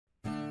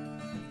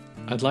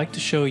I'd like to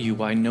show you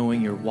why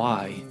knowing your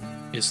why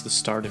is the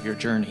start of your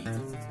journey.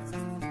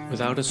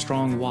 Without a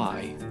strong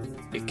why,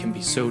 it can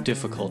be so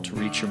difficult to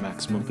reach your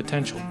maximum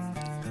potential.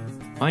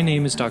 My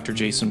name is Dr.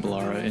 Jason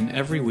Ballara, and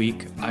every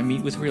week I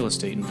meet with real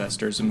estate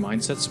investors and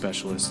mindset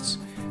specialists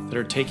that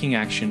are taking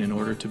action in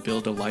order to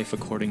build a life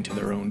according to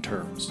their own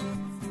terms.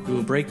 We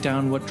will break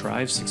down what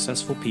drives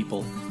successful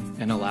people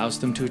and allows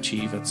them to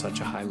achieve at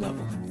such a high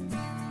level.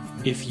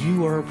 If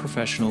you are a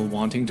professional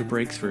wanting to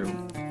break through,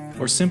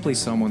 or simply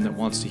someone that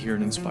wants to hear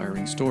an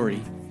inspiring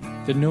story,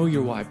 the Know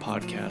Your Why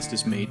podcast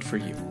is made for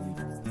you.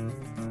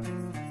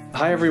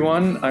 Hi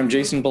everyone, I'm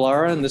Jason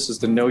Ballara, and this is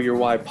the Know Your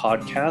Why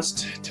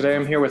podcast. Today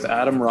I'm here with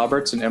Adam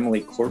Roberts and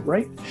Emily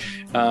Courtright.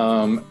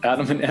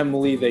 Adam and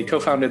Emily, they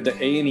co-founded the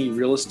A&E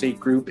Real Estate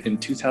Group in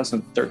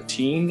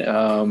 2013,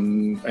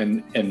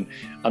 and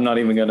I'm not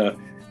even going to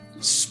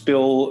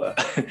spill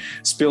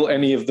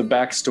any of the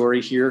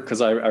backstory here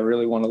because I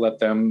really want to let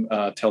them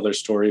tell their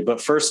story.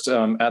 But first,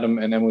 Adam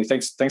and Emily,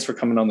 thanks for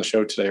coming on the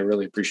show today. I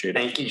really appreciate it.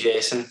 Thank you,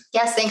 Jason.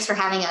 Yes, thanks for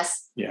having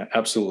us. Yeah,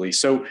 absolutely.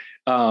 So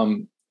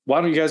why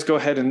don't you guys go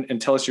ahead and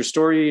tell us your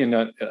story? And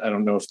I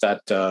don't know if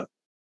that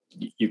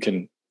you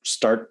can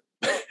start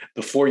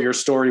before your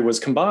story was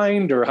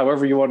combined or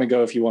however you want to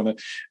go. If you want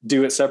to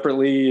do it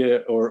separately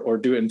or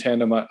do it in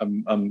tandem,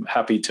 I'm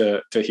happy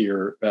to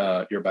hear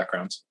your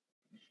backgrounds.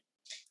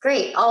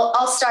 Great.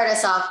 I'll start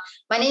us off.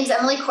 My name's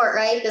Emily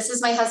Courtright. This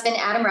is my husband,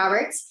 Adam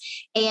Roberts.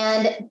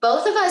 And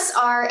both of us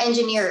are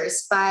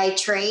engineers by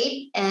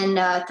trade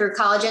and through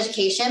college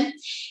education.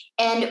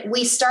 And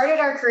we started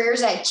our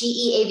careers at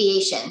GE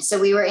Aviation. So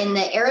we were in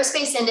the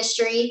aerospace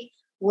industry,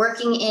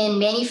 working in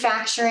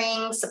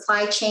manufacturing,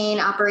 supply chain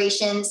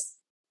operations,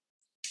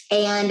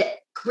 and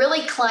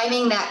really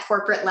climbing that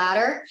corporate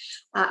ladder.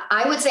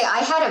 I would say I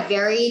had a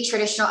very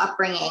traditional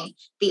upbringing.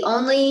 The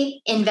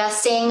only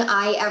investing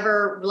I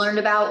ever learned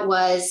about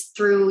was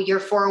through your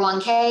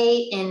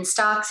 401k in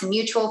stocks and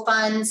mutual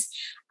funds.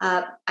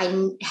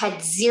 I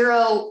had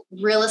zero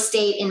real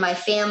estate in my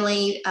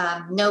family,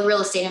 no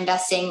real estate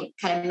investing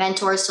kind of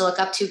mentors to look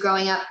up to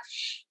growing up.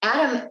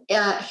 Adam,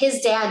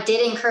 his dad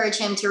did encourage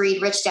him to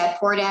read Rich Dad,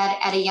 Poor Dad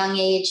at a young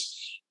age.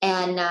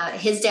 And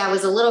his dad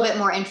was a little bit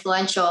more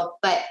influential,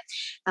 but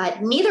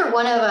neither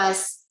one of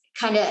us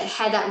kind of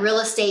had that real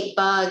estate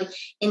bug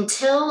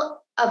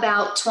until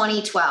about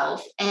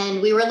 2012.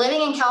 And we were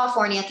living in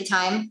California at the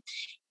time.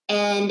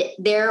 And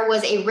there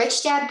was a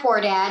Rich Dad,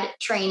 Poor Dad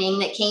training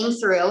that came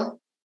through.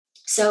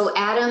 So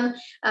Adam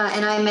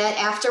and I met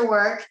after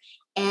work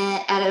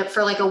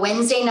for like a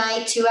Wednesday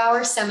night,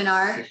 2-hour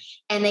seminar.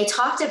 And they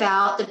talked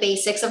about the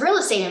basics of real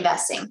estate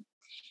investing.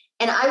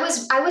 And I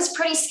was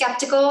pretty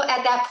skeptical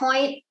at that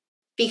point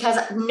because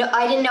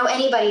I didn't know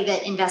anybody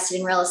that invested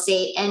in real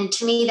estate. And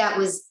to me, that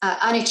was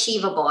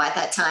unachievable at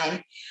that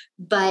time.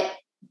 But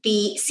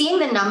seeing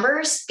the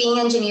numbers, being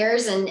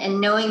engineers and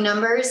knowing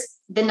numbers,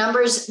 the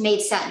numbers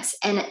made sense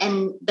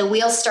and the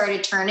wheels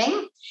started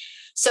turning.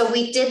 So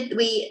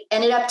we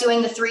ended up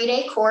doing the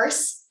 3-day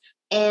course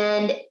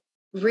and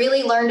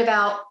really learned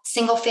about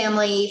single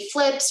family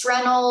flips,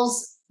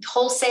 rentals,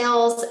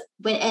 wholesales,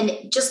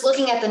 and just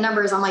looking at the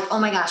numbers, I'm like, oh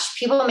my gosh,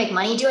 people make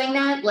money doing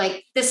that.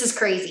 Like, this is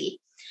crazy.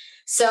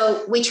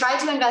 So we tried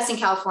to invest in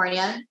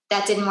California.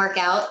 That didn't work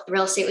out.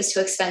 Real estate was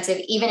too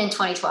expensive, even in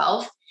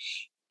 2012.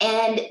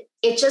 And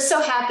it just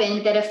so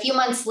happened that a few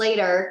months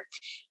later,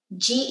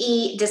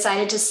 GE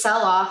decided to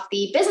sell off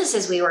the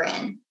businesses we were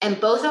in. And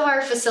both of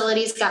our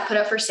facilities got put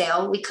up for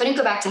sale. We couldn't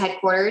go back to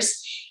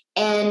headquarters.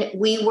 And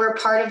we were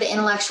part of the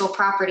intellectual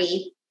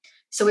property.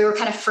 So we were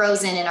kind of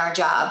frozen in our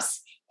jobs.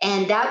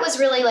 And that was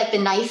really like the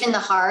knife in the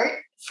heart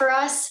for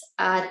us,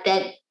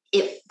 that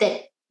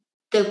the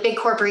big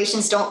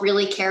corporations don't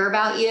really care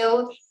about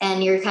you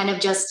and you're kind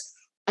of just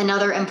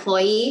another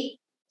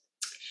employee.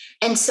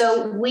 And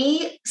so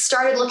we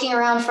started looking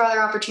around for other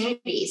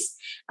opportunities.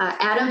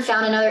 Adam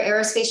found another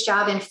aerospace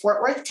job in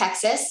Fort Worth,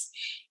 Texas.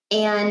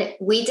 And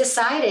we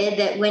decided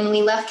that when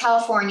we left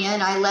California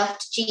and I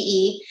left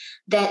GE,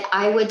 that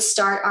I would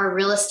start our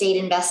real estate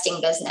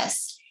investing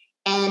business.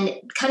 And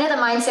kind of the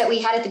mindset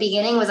we had at the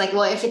beginning was like,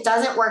 well, if it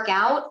doesn't work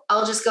out,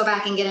 I'll just go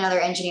back and get another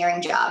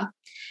engineering job.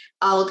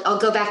 I'll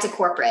go back to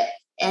corporate.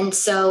 And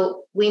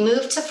so we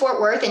moved to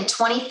Fort Worth in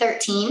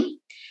 2013.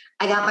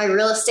 I got my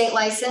real estate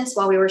license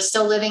while we were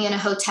still living in a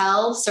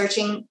hotel,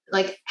 searching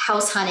like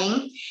house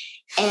hunting.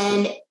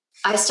 And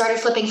I started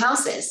flipping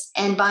houses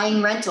and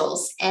buying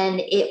rentals.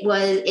 And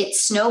it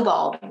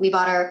snowballed. We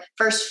bought our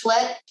first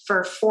flip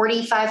for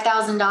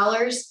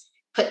 $45,000,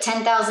 put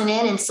 $10,000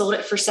 in and sold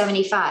it for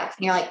 $75,000.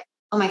 And you're like,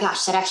 oh my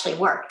gosh, that actually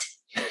worked.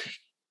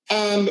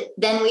 And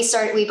then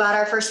we bought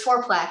our first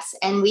fourplex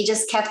and we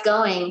just kept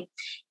going.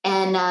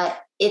 And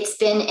it's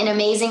been an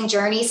amazing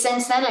journey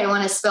since then. I don't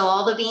want to spill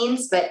all the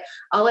beans, but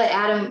I'll let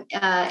Adam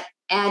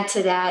add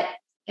to that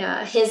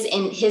his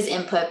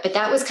input. But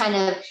that was kind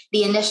of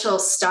the initial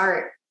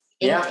start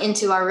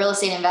into our real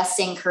estate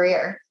investing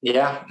career.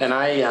 Yeah. And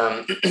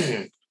I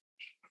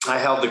I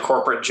held the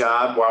corporate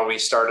job while we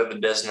started the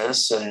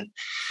business and,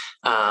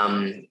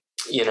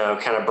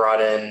 kind of brought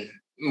in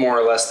more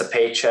or less the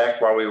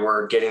paycheck while we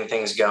were getting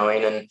things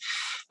going. And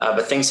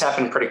but things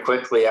happened pretty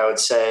quickly, I would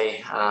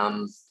say.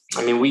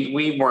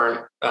 We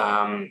weren't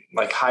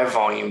like high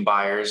volume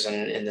buyers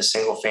in the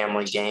single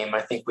family game.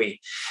 I think we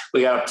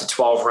got up to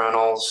 12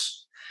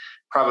 rentals,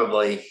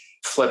 probably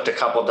flipped a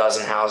couple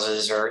dozen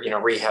houses, or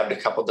rehabbed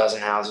a couple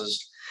dozen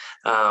houses,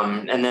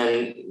 and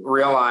then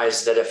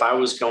realized that if I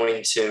was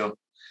going to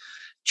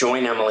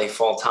join Emily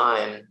full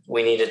time,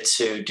 we needed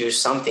to do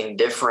something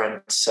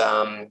different,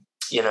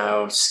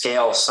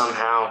 scale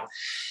somehow.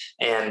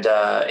 And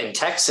in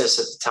Texas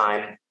at the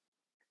time,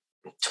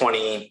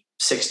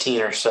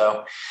 2016 or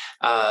so,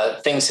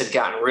 things had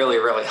gotten really,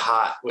 really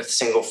hot with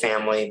single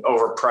family,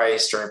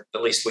 overpriced, or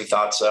at least we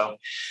thought so.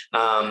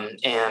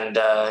 And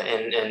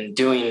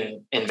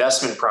doing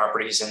investment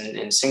properties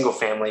in single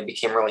family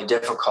became really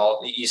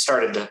difficult. You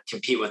started to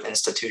compete with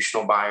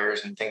institutional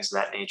buyers and things of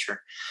that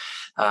nature.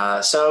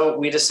 So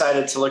we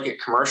decided to look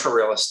at commercial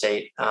real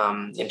estate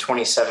in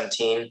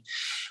 2017.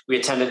 We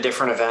attended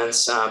different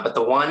events, but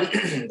the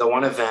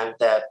one event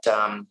that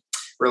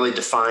really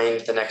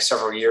defined the next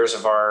several years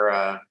of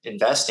our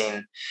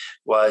investing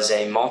was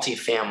a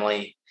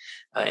multifamily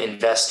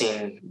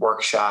investing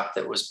workshop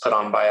that was put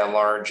on by a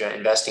large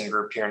investing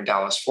group here in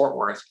Dallas-Fort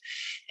Worth.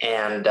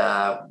 And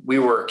we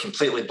were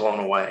completely blown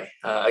away.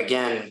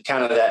 Again,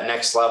 kind of that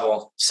next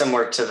level,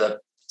 similar to the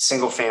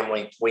single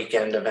family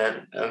weekend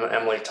event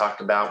Emily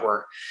talked about,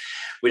 where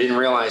we didn't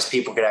realize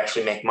people could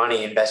actually make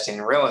money investing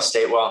in real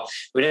estate. Well,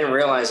 we didn't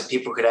realize that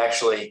people could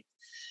actually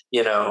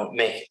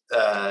make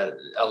a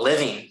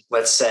living,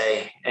 let's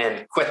say,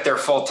 and quit their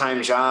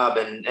full-time job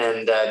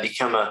and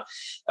become a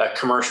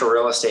commercial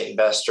real estate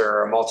investor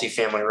or a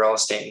multifamily real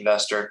estate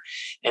investor.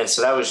 And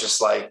so that was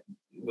just like,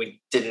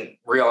 we didn't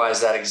realize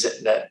that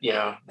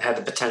had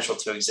the potential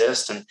to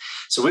exist. And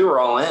so we were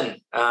all in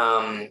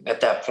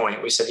at that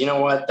point. We said, you know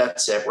what,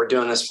 that's it. We're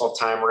doing this full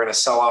time. We're going to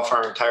sell off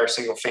our entire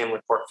single family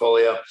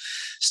portfolio,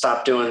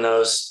 stop doing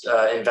those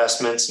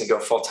investments, and go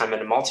full time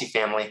into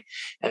multifamily.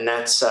 And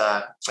that's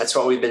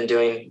what we've been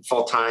doing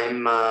full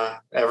time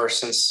ever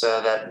since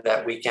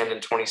that weekend in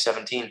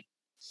 2017.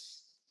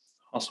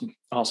 Awesome.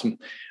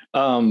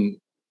 A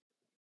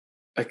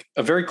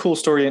very cool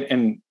story,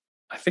 and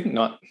I think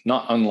not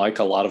unlike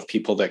a lot of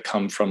people that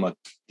come from a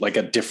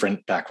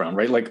different background,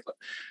 right? Like,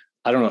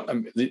 I don't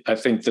know. I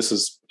think this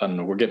is, I don't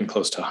know, we're getting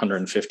close to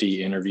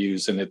 150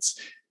 interviews, and it's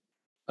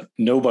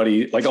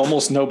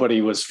almost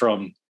nobody was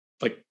from,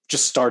 like,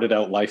 just started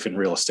out life in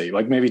real estate.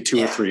 Like maybe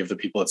two or three of the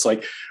people, it's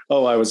like,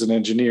 oh, I was an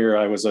engineer,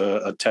 I was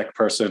a tech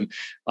person,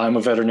 I'm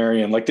a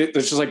veterinarian. Like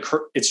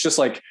it's just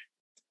like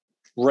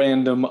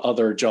random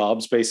other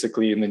jobs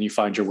basically. And then you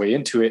find your way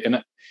into it.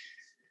 And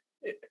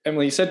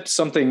Emily, you said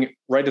something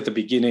right at the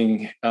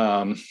beginning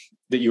that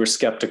you were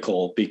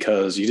skeptical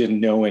because you didn't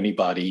know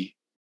anybody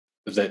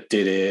that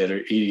did it,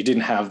 or you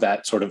didn't have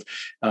that sort of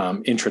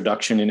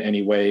introduction in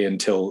any way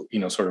until,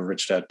 sort of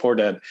Rich Dad, Poor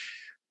Dad,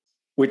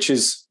 which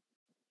is,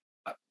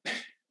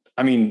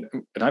 and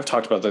I've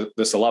talked about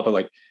this a lot, but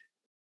like,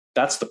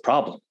 that's the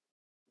problem,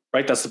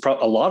 right? That's the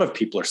problem. A lot of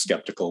people are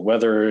skeptical,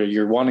 whether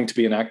you're wanting to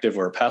be an active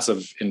or a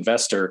passive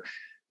investor,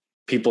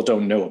 people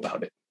don't know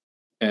about it.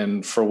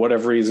 And for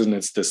whatever reason,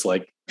 it's this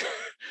like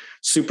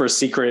super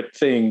secret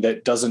thing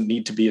that doesn't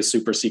need to be a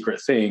super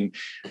secret thing,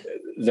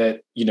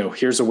 that,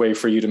 here's a way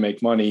for you to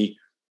make money.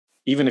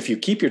 Even if you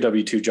keep your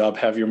W-2 job,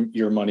 have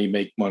your money,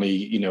 make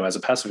money, as a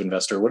passive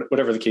investor,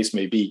 whatever the case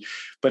may be.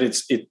 But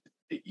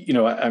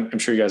I'm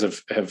sure you guys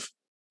have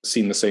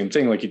seen the same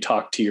thing. Like you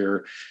talk to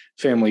your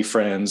family,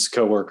 friends,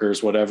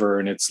 coworkers, whatever,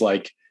 and it's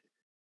like,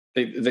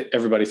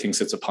 everybody thinks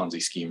it's a Ponzi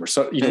scheme or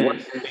so, they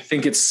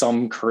think it's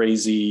some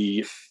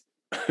crazy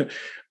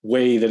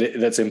way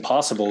that's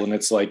impossible. And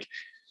it's like,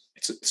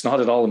 it's not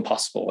at all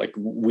impossible. Like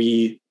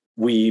we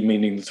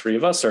meaning the three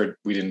of us,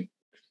 we didn't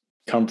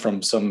come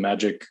from some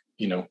magic,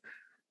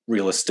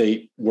 real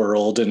estate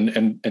world.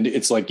 And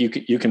it's like, you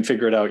can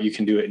figure it out, you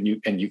can do it,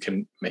 and you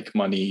can make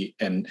money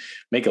and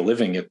make a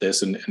living at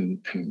this. And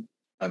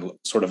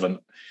sort of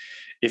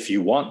if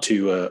you want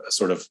to, a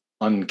sort of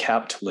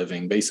uncapped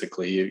living,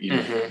 basically,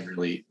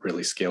 really,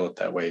 really scale it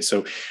that way.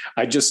 So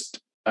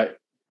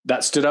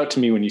that stood out to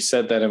me when you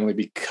said that, Emily,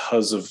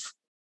 because of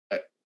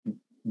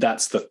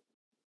that's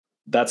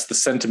the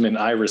sentiment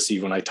I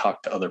receive when I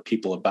talk to other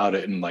people about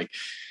it. And like,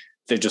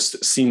 they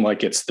just seem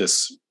like it's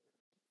this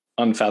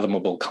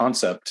unfathomable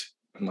concept.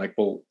 I'm like,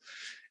 well,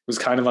 it was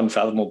kind of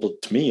unfathomable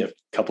to me a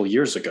couple of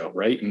years ago.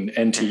 Right.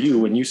 And to you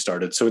when you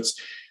started. So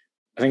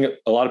I think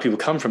a lot of people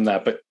come from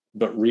that, but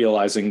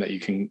realizing that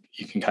you can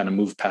kind of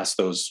move past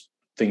those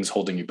things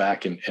holding you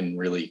back and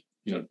really,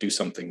 do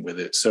something with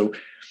it. So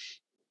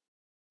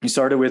you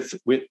started with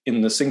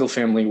in the single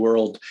family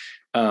world.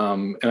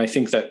 And I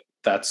think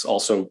that's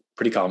also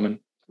pretty common,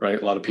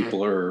 right? A lot of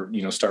people are,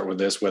 start with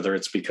this, whether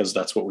it's because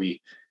that's what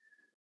we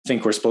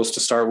think we're supposed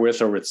to start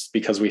with, or it's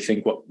because we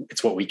think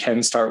it's what we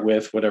can start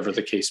with, whatever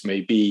the case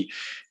may be.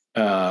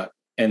 And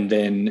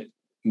then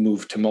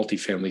move to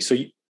multifamily. So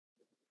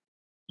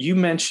you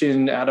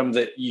mentioned, Adam,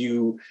 that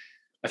you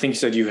I think you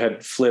said you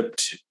had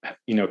flipped,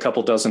 a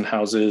couple dozen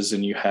houses,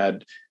 and you had,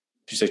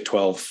 did you say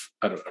 12?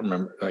 I don't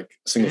remember, like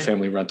single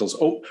family rentals.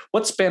 Oh,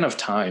 what span of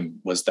time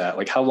was that?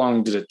 Like, how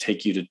long did it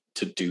take you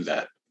to do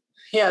that?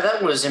 Yeah,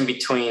 that was in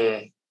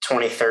between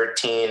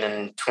 2013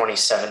 and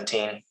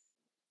 2017.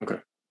 Okay.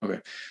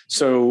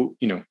 So,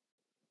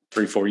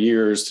 3-4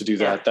 years to do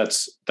that. Yeah.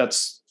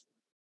 That's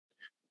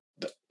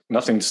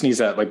nothing to sneeze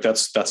at. Like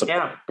that's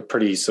a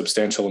pretty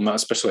substantial amount,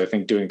 especially I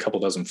think doing a couple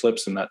dozen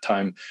flips in that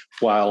time,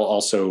 while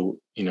also,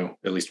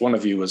 at least one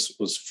of you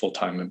was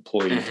full-time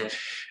employee.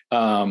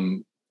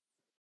 Mm-hmm.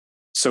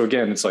 So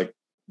again, it's like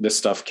this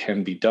stuff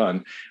can be done.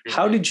 Mm-hmm.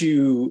 How did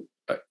you,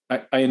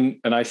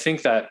 I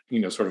think that,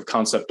 sort of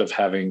concept of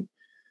having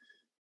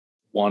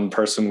one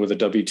person with a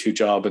W-2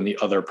 job and the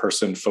other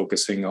person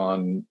focusing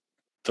on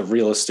the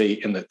real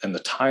estate and the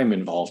time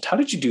involved. How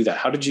did you do that?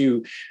 How did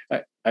you,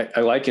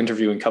 I like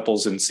interviewing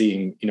couples and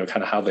seeing,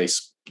 kind of how they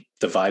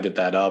divided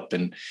that up.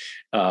 And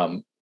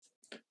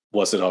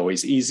was it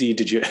always easy?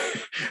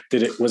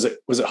 Was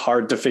it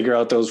hard to figure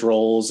out those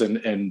roles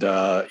and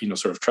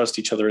sort of trust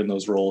each other in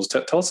those roles?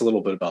 Tell us a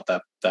little bit about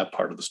that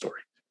part of the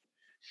story.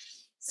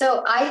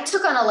 So I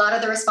took on a lot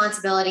of the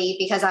responsibility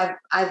because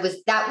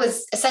that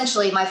was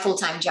essentially my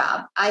full-time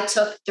job. I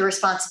took the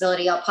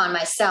responsibility upon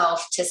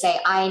myself to say,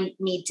 I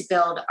need to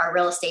build our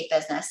real estate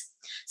business.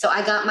 So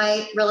I got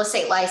my real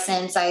estate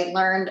license. I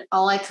learned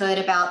all I could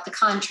about the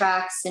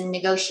contracts and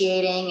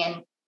negotiating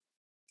and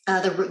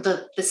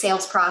the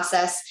sales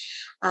process.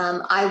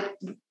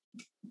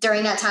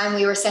 During that time,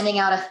 we were sending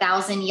out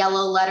 1,000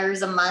 yellow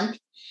letters a month.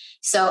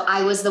 So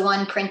I was the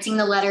one printing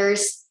the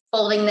letters,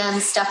 folding them,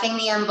 stuffing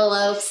the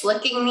envelopes,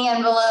 licking the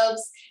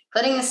envelopes,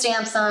 putting the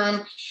stamps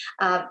on.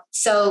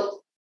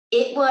 So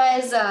it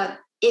was,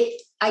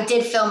 I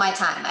did fill my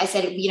time. I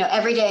said,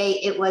 every day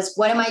it was,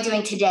 what am I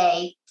doing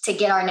today to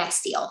get our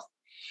next deal?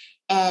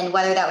 And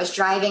whether that was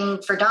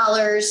driving for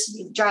dollars,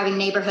 driving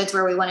neighborhoods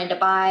where we wanted to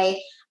buy,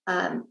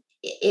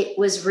 it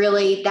was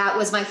really, that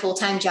was my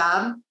full-time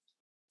job.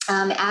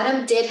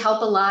 Adam did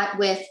help a lot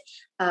with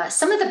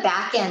some of the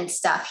back end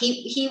stuff.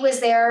 He was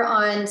there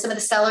on some of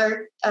the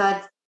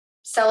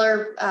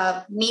seller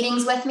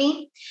meetings with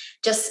me,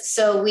 just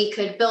so we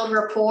could build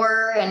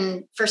rapport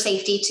and for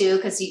safety too,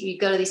 because you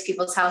go to these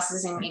people's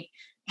houses and you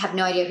have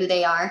no idea who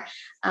they are.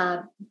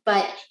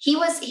 But he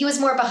was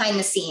more behind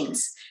the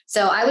scenes.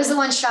 So I was the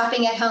one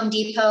shopping at Home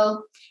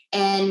Depot,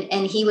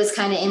 and he was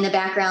kind of in the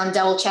background,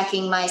 double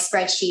checking my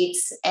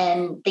spreadsheets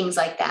and things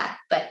like that.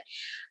 But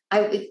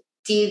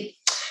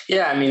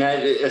Yeah, I mean,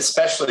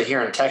 especially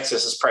here in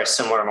Texas, it's probably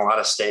similar in a lot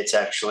of states,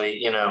 actually.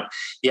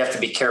 You have to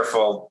be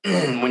careful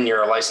when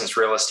you're a licensed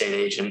real estate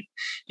agent,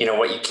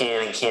 what you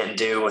can and can't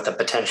do with a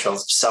potential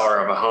seller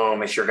of a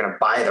home if you're going to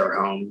buy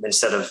their home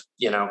instead of,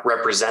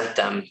 represent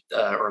them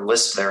or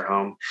list their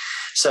home.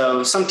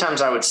 So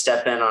sometimes I would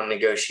step in on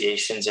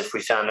negotiations if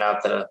we found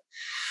out that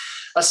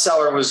a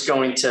seller was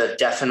going to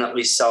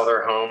definitely sell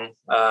their home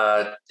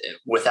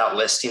without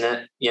listing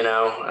it,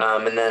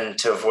 and then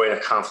to avoid a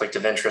conflict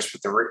of interest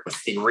with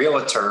the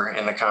realtor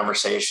in the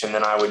conversation,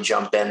 then I would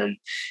jump in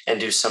and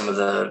do some of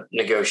the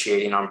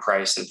negotiating on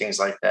price and things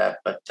like that.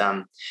 But,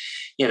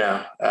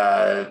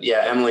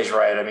 Emily's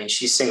right. I mean,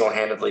 she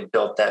single-handedly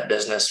built that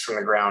business from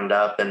the ground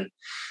up, and,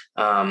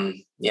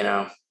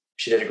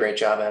 she did a great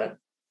job at it.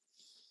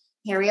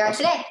 Here we are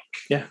today.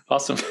 Yeah.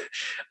 Awesome.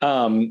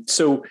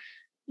 So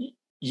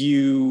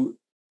you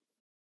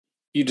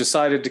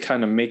decided to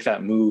kind of make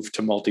that move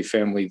to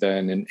multifamily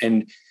then.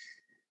 And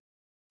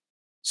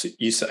so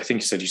I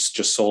think you said you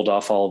just sold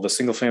off all of the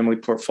single family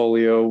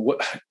portfolio.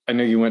 I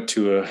know you went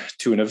to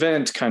an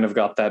event, kind of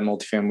got that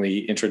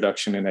multifamily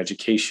introduction and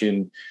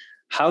education.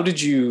 How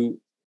did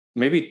you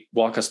maybe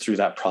walk us through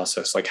that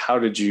process? Like, how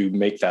did you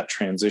make that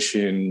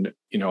transition?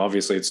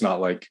 Obviously it's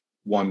not like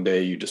one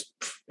day you just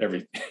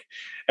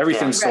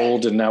everything's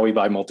sold and now we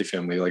buy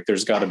multifamily. Like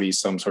there's got to be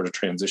some sort of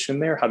transition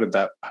there. How did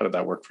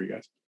that work for you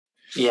guys?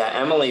 Yeah,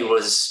 Emily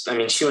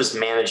she was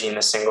managing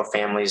the single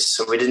families.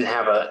 So we didn't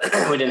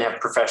have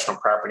professional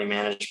property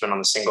management on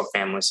the single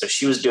family. So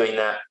she was doing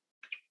that,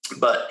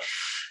 but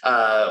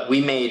we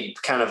made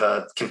kind of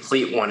a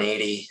complete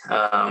 180.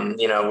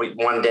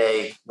 One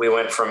day we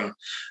went from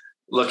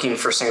looking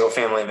for single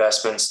family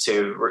investments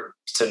to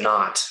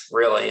not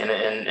really.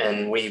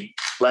 And we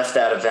left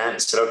that event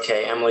and said,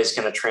 okay, Emily's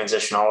going to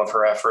transition all of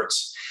her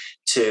efforts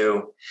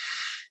to,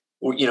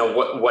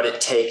 what it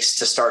takes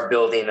to start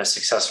building a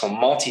successful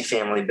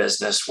multifamily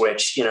business,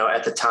 which,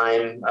 at the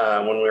time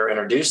when we were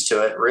introduced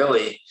to it,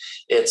 really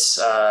it's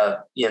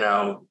a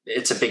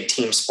big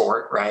team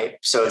sport, right?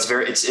 So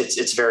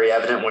it's very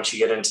evident once you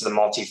get into the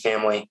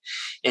multifamily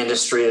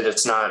industry that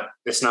it's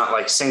not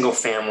like single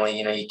family.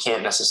 You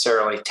can't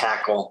necessarily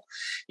tackle,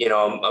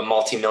 a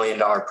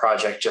multi-million-dollar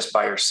project just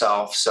by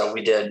yourself. So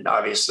we did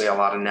obviously a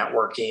lot of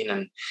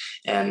networking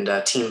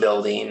and team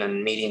building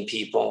and meeting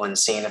people and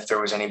seeing if there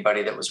was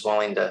anybody that was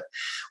willing to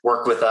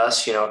work with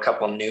us. A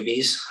couple of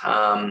newbies.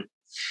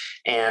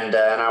 And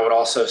I would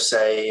also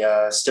say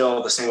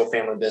still the single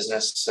family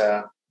business,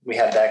 we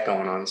had that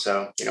going on.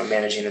 So,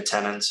 managing the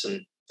tenants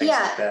and things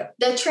like that?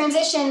 The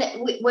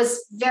transition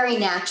was very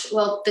natural.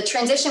 Well, the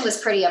transition was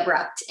pretty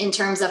abrupt in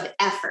terms of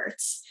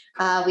efforts.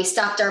 We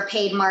stopped our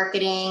paid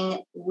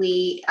marketing.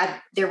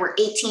 There were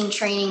 18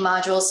 training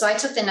modules. So I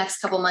took the next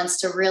couple months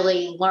to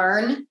really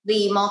learn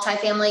the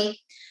multifamily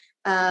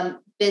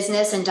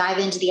business and dive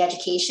into the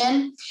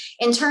education.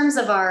 In terms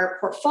of our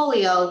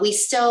portfolio, we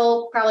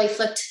still probably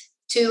flipped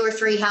 2 or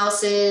 3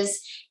 houses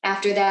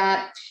after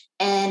that.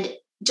 And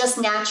just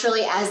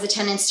naturally, as the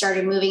tenants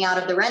started moving out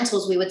of the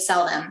rentals, we would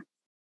sell them.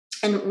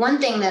 And one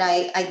thing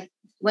that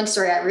one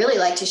story I really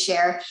like to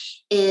share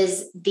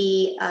is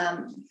the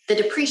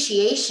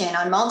depreciation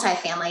on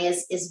multifamily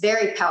is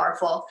very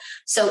powerful.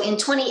 So in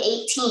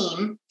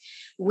 2018,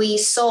 we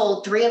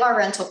sold 3 of our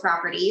rental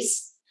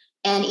properties,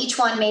 and each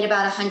one made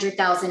about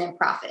 $100,000 in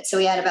profit. So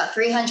we had about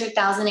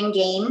 $300,000 in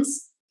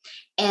gains,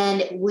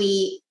 and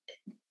we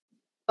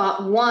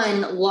bought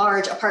one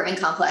large apartment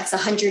complex,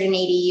 180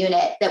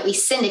 unit, that we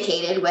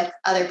syndicated with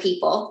other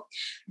people.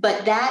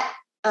 But that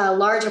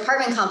large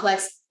apartment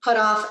complex put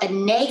off a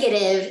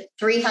negative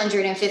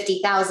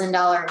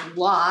 $350,000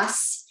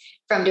 loss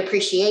from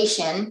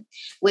depreciation,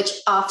 which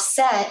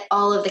offset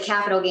all of the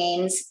capital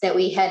gains that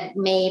we had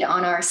made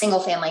on our single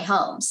family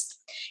homes.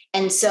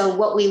 And so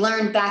what we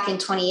learned back in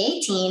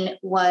 2018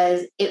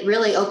 was it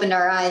really opened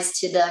our eyes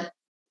to the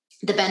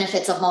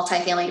benefits of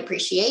multifamily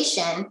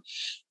depreciation.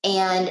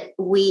 And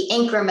we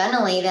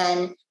incrementally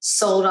then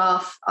sold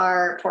off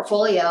our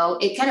portfolio.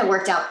 It kind of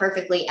worked out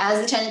perfectly. As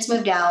the tenants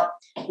moved out,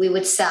 we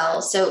would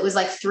sell. So it was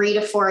like 3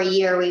 to 4 a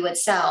year we would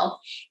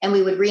sell, and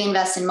we would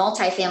reinvest in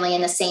multifamily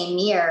in the same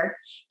year.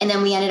 And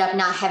then we ended up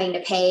not having to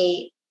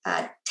pay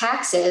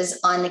taxes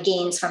on the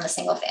gains from the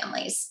single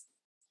families.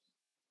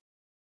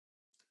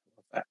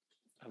 I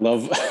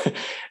love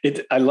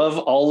it. I love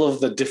all of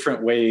the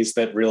different ways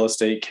that real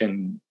estate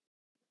can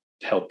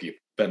help you,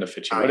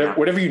 benefit you,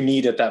 whatever you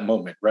need at that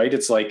moment, right?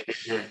 It's like,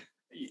 you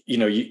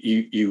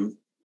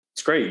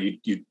it's great.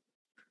 You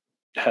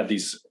had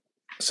these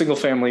single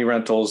family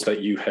rentals that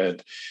you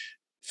had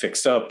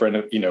fixed up,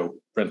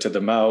 rented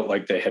them out,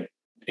 like they had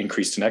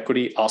increased in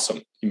equity.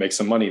 Awesome. You make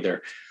some money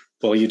there.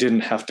 Well, you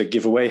didn't have to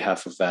give away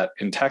half of that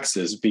in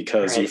taxes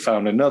because you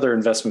found another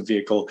investment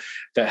vehicle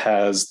that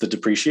has the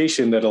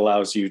depreciation that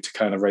allows you to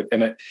kind of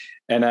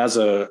and as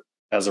a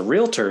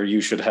realtor, you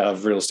should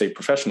have real estate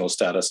professional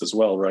status as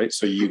well, right?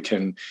 So you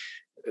can,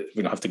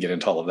 we don't have to get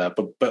into all of that,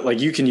 but like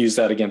you can use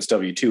that against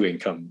W-2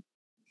 income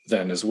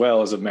then as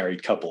well as a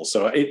married couple.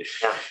 So I've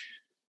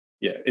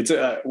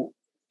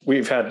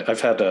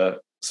had a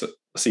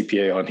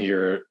CPA on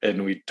here,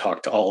 and we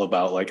talked all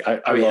about like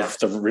I love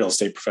the real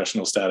estate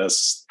professional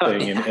status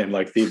thing and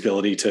like the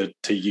ability to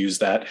use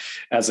that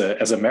as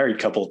a married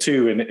couple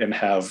too, and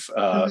have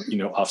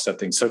offset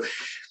things. So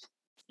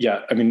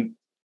I mean,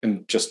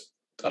 and just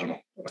I don't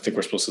know. I think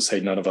we're supposed to say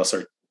none of us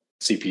are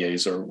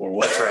CPAs or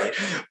what. That's right.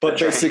 But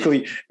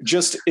basically,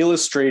 just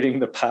illustrating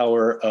the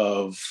power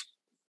of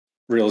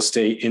real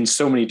estate in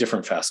so many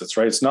different facets,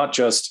 right? It's not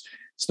just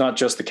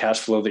the cash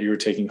flow that you're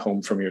taking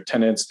home from your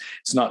tenants.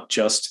 It's not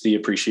just the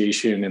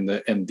appreciation and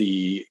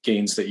the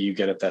gains that you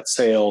get at that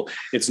sale.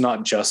 It's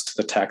not just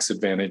the tax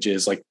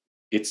advantages. Like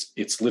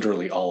it's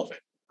literally all of it,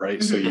 right?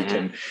 Mm-hmm.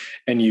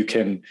 So you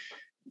can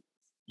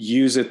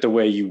use it the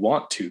way you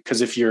want to.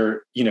 Because if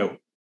you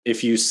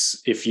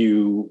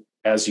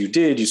as you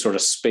did, you sort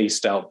of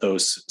spaced out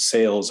those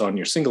sales on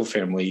your single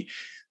family.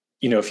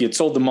 If you had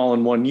sold them all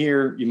in 1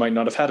 year, you might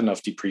not have had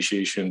enough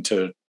depreciation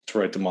to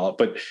write them all up.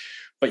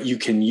 But you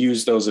can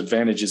use those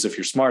advantages if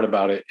you're smart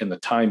about it and the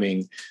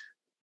timing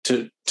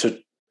to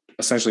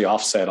essentially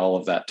offset all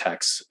of that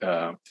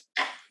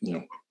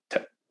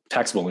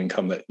taxable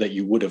income that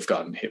you would have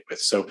gotten hit with.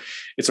 So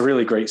it's a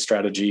really great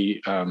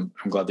strategy. I'm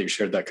glad that you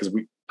shared that because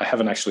I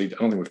don't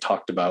think we've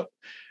talked about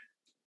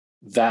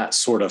that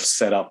sort of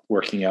setup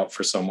working out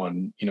for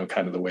someone,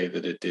 kind of the way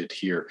that it did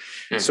here.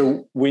 Mm-hmm.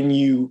 So when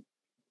you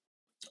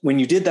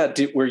did that,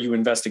 were you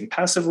investing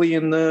passively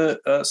in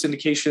the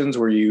syndications?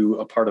 Were you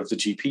a part of the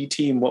GP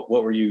team? What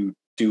were you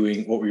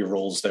doing? What were your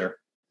roles there?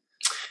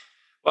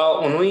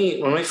 Well, when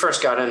we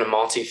first got into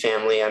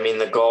multifamily, I mean,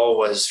 the goal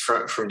was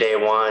from day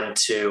one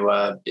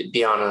to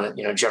be on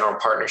a general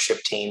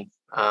partnership team,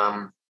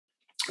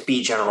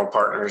 be general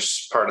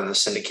partners, part of the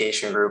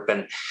syndication group,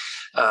 and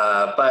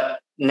but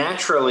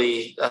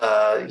naturally,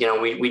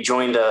 we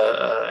joined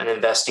an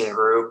investing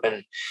group,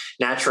 and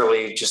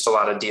naturally, just a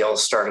lot of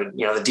deals started.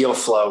 The deal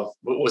flow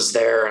was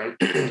there,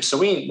 and so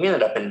we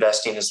ended up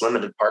investing as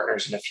limited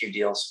partners in a few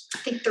deals. I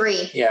think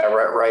 3. Yeah,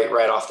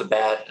 right off the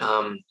bat.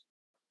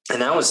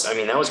 And that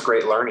was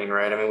great learning,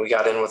 right? I mean, we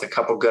got in with a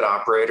couple good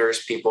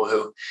operators, people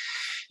who,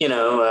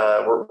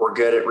 were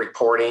good at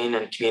reporting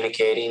and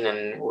communicating,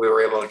 and we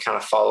were able to kind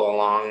of follow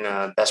along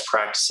best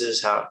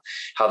practices, how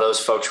those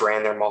folks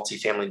ran their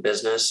multifamily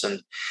business,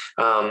 and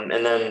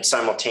then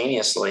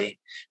simultaneously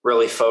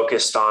really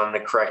focused on the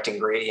correct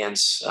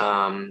ingredients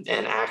and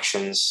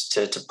actions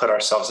to put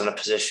ourselves in a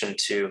position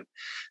to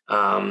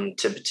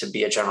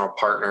be a general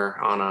partner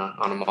on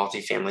a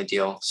multifamily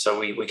deal. So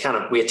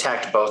we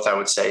attacked both, I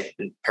would say,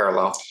 in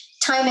parallel.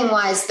 timing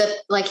wise,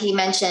 like he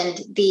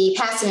mentioned, the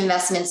passive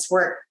investments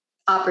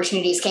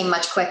opportunities came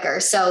much quicker.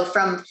 So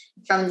from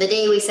the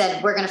day we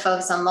said we're going to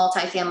focus on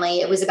multifamily,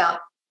 it was about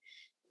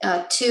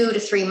 2 to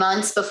 3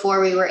 months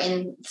before we were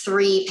in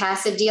 3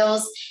 passive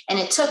deals. And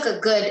it took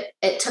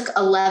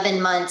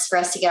 11 months for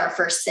us to get our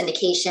first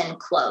syndication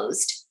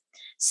closed.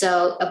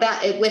 So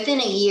within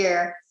a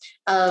year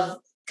of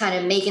kind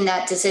of making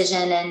that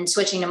decision and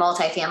switching to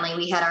multifamily,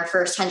 we had our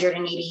first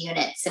 180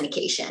 unit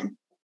syndication.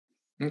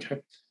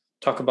 Okay.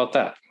 Talk about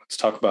that. Let's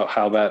talk about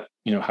how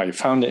you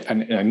found it.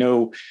 And I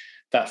know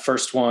that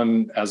first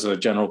one as a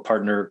general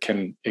partner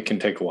can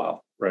take a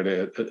while, right?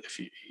 It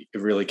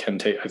really can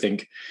take, I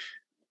think,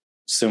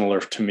 similar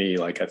to me,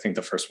 like I think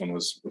the first one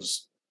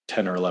was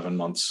 10 or 11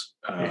 months,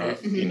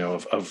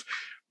 of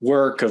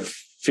work, of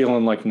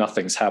feeling like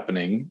nothing's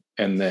happening.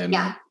 And then,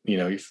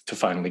 to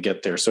finally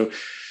get there. So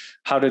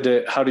how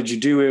did you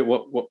do it?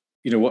 What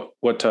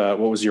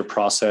was your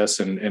process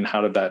and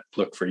how did that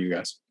look for you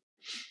guys?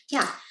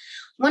 Yeah.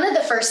 One of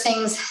the first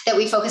things that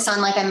we focused on,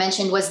 like I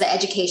mentioned, was the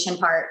education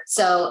part.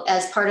 So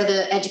as part of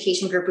the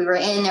education group we were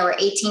in, there were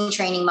 18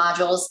 training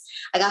modules.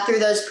 I got through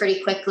those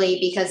pretty quickly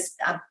because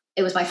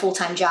it was my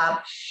full-time job.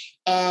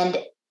 And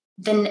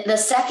then the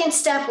second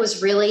step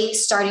was really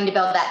starting to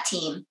build that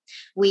team.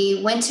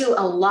 We went to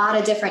a lot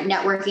of different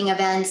networking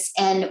events,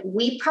 and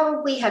we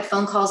probably had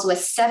phone calls with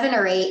 7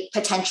 or 8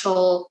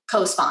 potential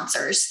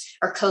co-sponsors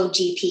or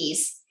co-GPs.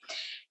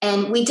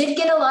 And we did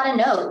get a lot of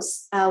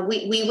no's.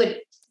 We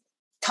would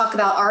talk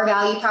about our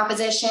value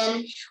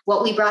proposition,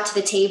 what we brought to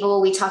the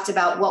table. We talked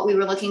about what we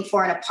were looking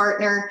for in a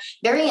partner,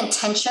 very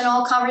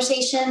intentional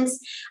conversations.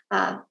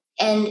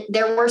 And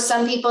there were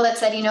some people that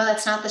said,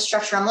 that's not the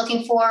structure I'm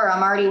looking for, or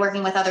I'm already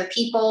working with other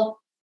people.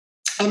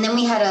 And then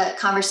we had a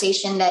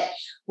conversation that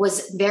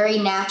was very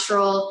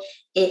natural.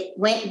 It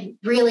went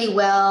really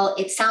well.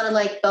 It sounded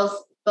like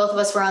both of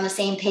us were on the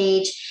same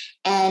page.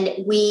 And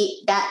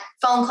that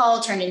phone call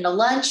turned into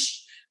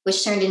lunch,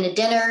 which turned into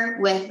dinner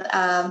with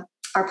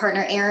our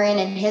partner, Aaron,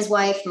 and his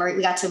wife, Maria.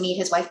 We got to meet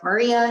his wife,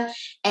 Maria,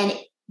 and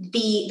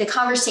the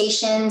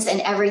conversations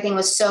and everything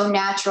was so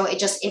natural.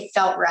 It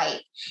felt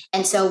right.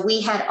 And so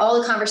we had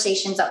all the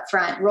conversations up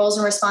front, roles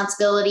and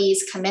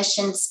responsibilities,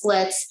 commission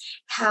splits.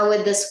 How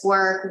would this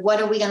work? What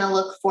are we going to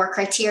look for?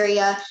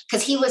 Criteria?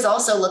 Because he was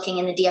also looking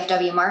in the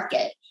DFW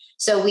market.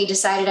 So we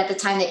decided at the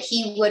time that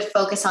he would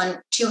focus on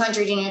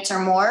 200 units or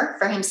more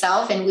for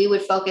himself, and we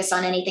would focus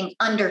on anything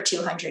under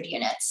 200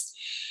 units.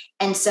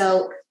 And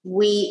so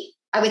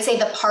I would say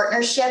the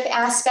partnership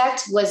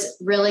aspect was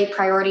really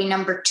priority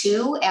number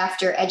 2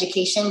 after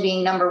education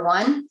being number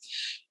 1.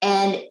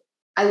 And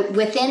I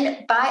would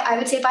say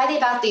by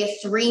about the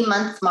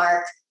 3-month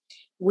mark,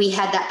 we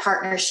had that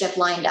partnership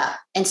lined up.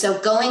 And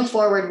so going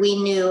forward,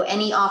 we knew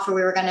any offer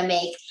we were going to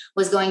make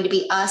was going to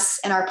be us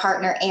and our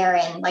partner,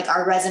 Aaron, like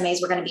our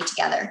resumes were going to be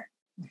together.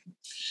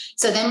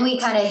 So then we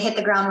kind of hit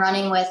the ground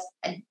running with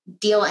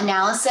deal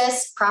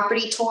analysis,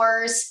 property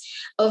tours.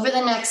 Over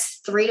the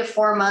next 3 to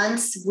 4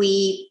 months,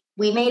 we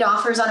made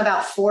offers on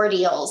about 4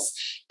 deals.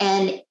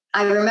 And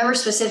I remember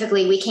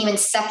specifically, we came in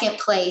second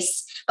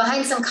place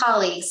behind some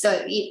colleagues.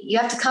 So you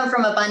have to come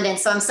from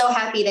abundance. So I'm so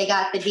happy they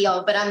got the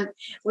deal, but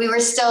we were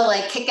still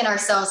like kicking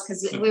ourselves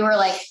because we were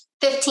like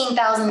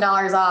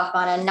 $15,000 off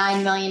on a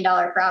 $9 million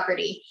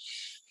property.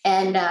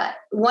 And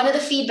one of the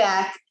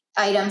feedback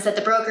items that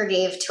the broker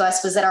gave to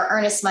us was that our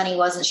earnest money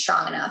wasn't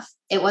strong enough.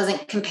 It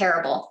wasn't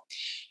comparable.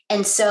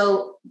 And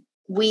so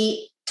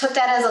we took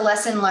that as a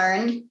lesson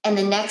learned. And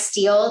the next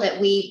deal that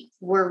we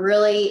were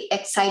really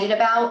excited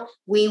about,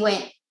 we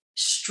went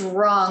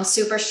strong,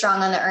 super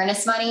strong on the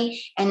earnest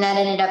money. And that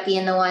ended up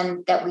being the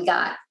one that we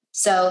got.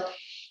 So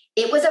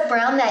it was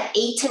around that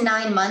 8 to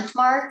 9 month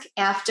mark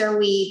after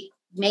we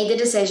made the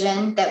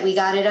decision that we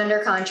got it under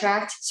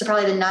contract. So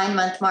probably the 9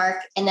 month mark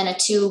and then a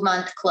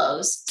 2-month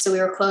close. So we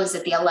were closed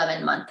at the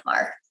 11-month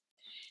mark.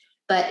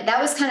 But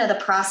that was kind of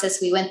the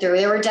process we went through.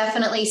 There were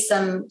definitely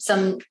some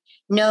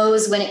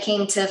no's when it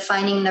came to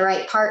finding the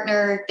right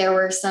partner. There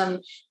were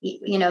some,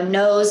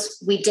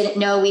 no's. We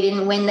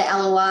didn't win the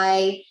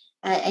LOI,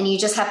 and you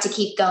just have to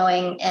keep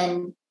going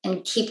and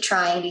keep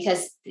trying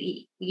because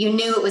you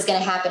knew it was going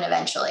to happen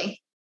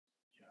eventually.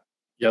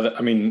 Yeah.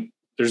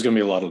 There's going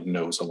to be a lot of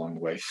no's along the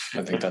way.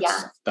 I think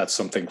that's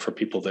something for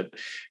people that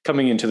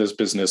coming into this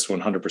business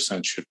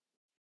 100% should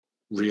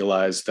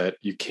realize that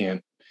you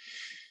can't,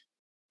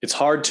 it's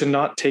hard to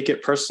not take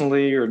it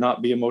personally or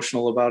not be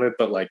emotional about it,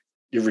 but like,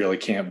 you really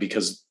can't,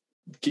 because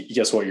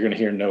guess what? You're going to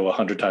hear no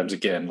 100 times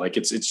again. Like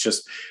it's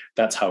just,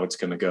 that's how it's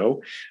going to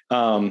go.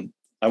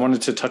 I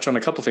wanted to touch on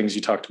a couple things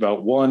you talked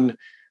about. One,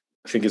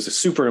 I think is a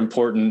super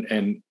important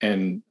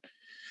and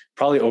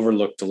probably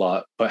overlooked a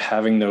lot, but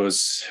having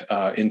those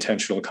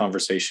intentional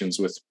conversations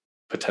with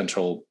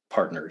potential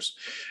partners,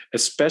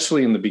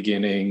 especially in the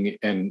beginning.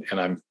 And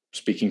I'm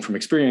speaking from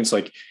experience,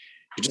 like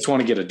you just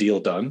want to get a deal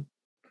done.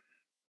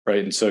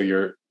 Right. And so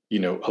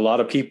a lot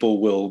of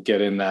people will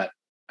get in that,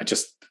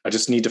 I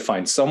just need to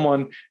find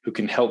someone who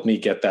can help me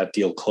get that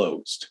deal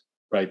closed.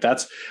 Right.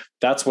 That's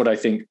what I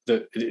think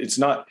that it's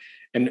not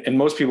and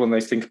most people, when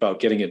they think about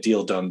getting a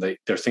deal done,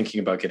 they're thinking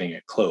about getting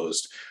it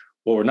closed.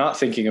 What we're not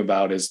thinking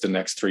about is the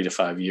next 3 to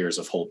 5 years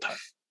of hold time.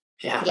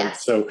 Yeah.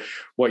 Yes. So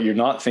what you're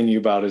not thinking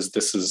about is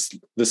this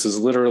is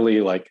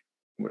literally like,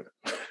 I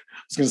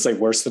was going to say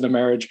worse than a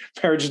marriage.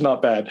 Marriage is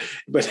not bad,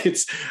 but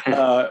it's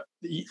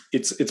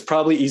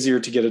probably easier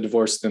to get a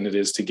divorce than it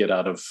is to get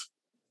out of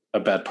a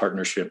bad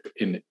partnership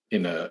in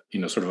a,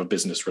 sort of a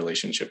business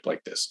relationship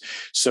like this.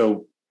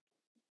 So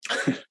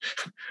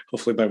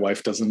hopefully my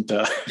wife doesn't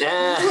take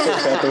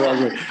that the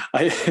wrong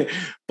way.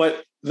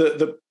 But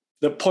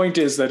the point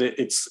is that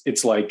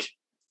it's like,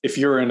 if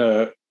you're in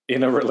a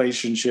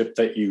relationship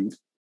that you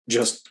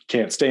just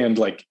can't stand,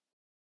 like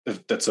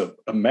that's a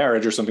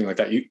marriage or something like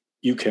that,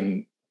 you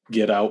can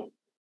get out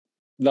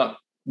not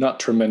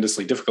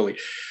tremendously difficultly.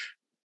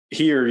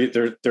 Here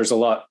there's a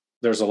lot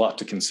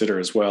to consider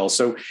as well.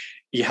 So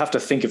you have to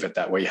think of it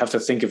that way. You have to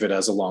think of it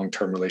as a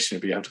long-term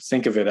relationship. You have to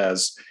think of it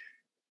as,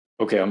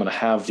 okay, I'm going to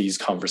have these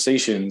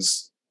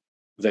conversations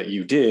that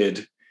you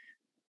did,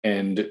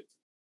 and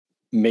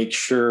make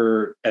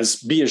sure,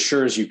 be as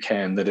sure as you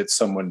can that it's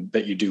someone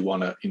that you do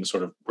want to,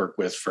 sort of work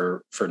with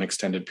for an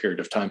extended period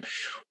of time.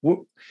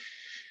 What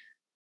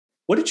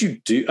did you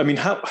do? I mean,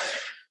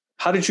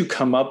 how did you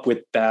come up with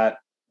that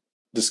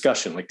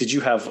discussion? Like, did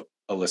you have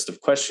a list of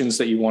questions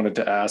that you wanted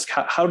to ask?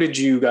 How did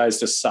you guys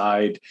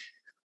decide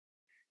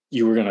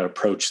you were going to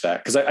approach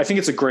that? Because I think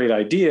it's a great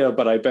idea,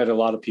 but I bet a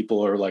lot of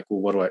people are like,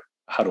 well,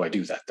 how do I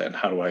do that then?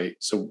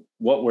 So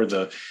what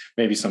were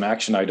maybe some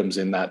action items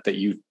in that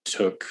you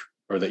took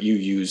or that you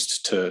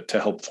used to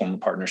help form a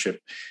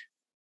partnership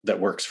that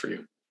works for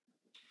you?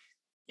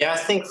 Yeah, I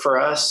think for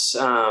us,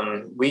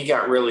 we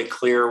got really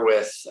clear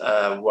with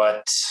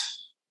what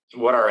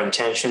our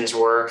intentions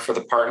were for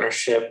the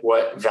partnership,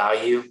 what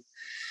value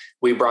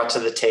we brought to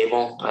the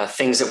table,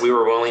 things that we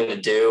were willing to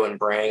do and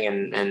bring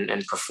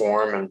and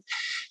perform.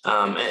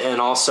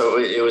 And also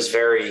it was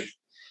very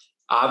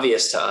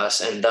obvious to us,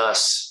 and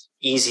thus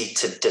easy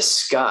to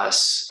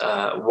discuss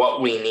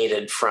what we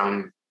needed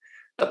from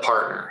the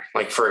partner.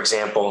 Like, for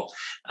example,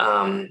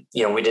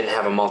 we didn't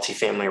have a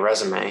multifamily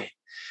resume,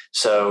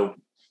 so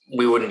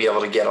we wouldn't be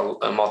able to get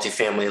a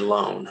multifamily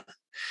loan.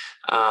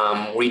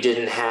 We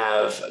didn't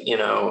have,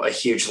 a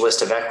huge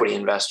list of equity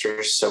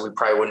investors, so we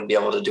probably wouldn't be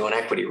able to do an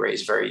equity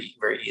raise very,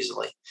 very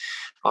easily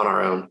on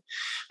our own.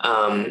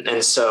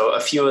 And so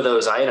a few of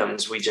those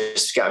items, we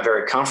just got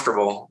very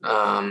comfortable,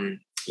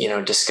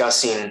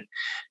 discussing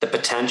the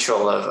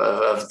potential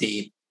of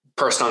the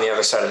person on the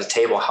other side of the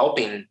table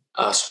helping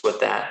us with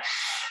that.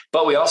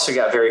 But we also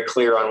got very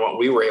clear on what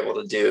we were able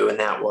to do. And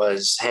that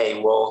was,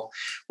 hey, we'll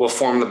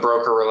form the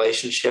broker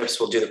relationships.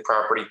 We'll do the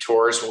property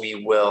tours.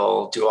 We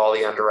will do all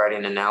the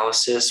underwriting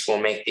analysis. We'll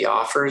make the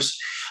offers.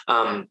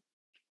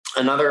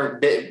 Another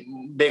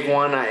big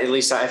one, at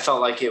least I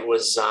felt like it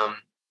was,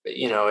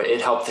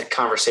 it helped the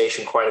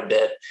conversation quite a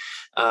bit,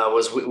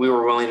 was we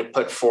were willing to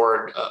put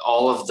forward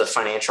all of the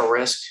financial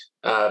risk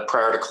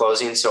prior to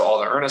closing. So all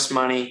the earnest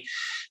money,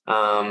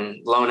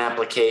 loan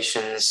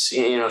applications,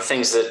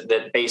 things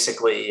that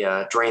basically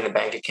drain the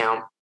bank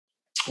account.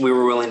 We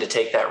were willing to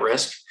take that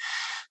risk.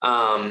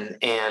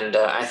 And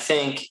I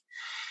think,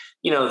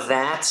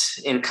 that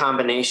in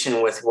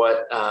combination with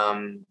what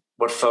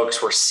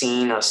folks were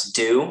seeing us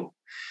do,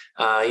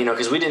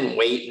 because we didn't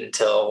wait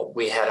until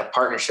we had a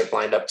partnership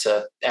lined up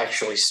to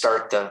actually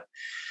start the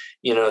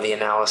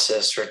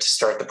analysis or to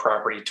start the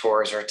property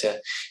tours I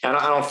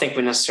don't think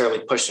we necessarily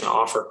pushed an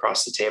offer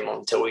across the table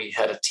until we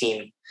had a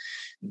team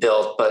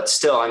built. But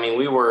still, I mean,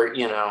 we were,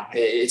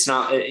 it's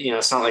not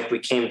like we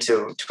came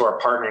to our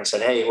partner and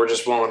said, hey, we're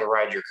just willing to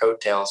ride your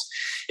coattails.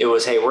 It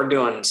was, hey, we're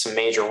doing some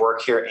major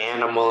work here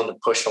and I'm willing to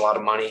push a lot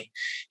of money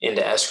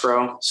into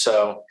escrow.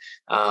 So,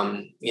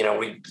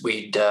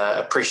 we'd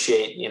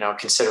appreciate,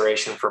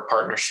 consideration for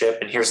partnership.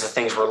 And here's the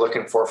things we're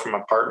looking for from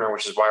a partner,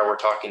 which is why we're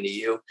talking to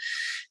you.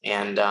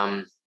 And,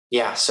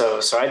 so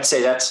I'd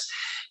say that's,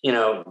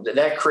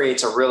 that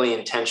creates a really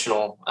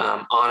intentional,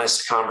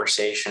 honest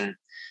conversation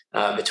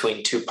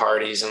between two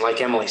parties. And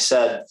like Emily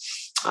said,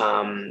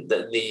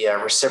 the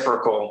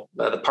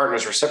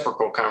partner's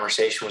reciprocal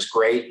conversation was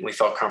great. We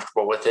felt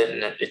comfortable with it,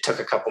 and it took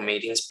a couple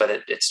meetings, but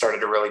it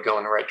started to really go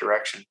in the right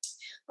direction.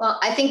 Well,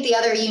 I think the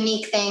other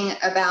unique thing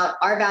about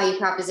our value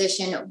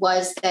proposition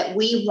was that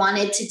we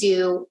wanted to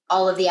do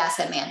all of the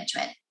asset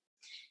management.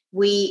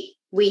 We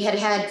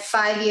had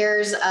 5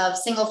 years of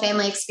single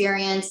family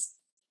experience.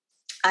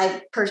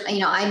 I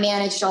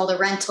managed all the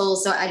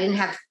rentals, so I didn't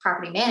have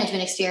property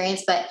management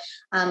experience, but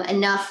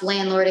enough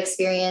landlord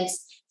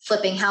experience,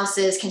 flipping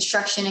houses,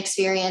 construction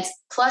experience.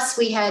 Plus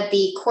we had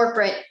the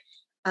corporate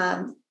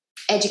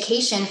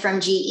education from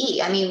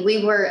GE. I mean,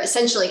 we were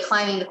essentially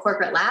climbing the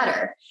corporate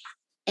ladder,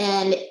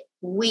 and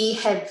we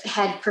have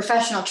had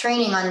professional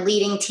training on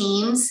leading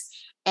teams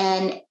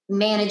and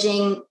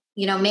managing,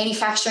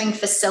 manufacturing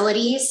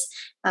facilities,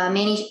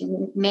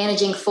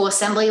 managing full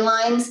assembly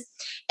lines.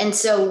 And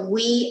so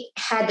we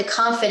had the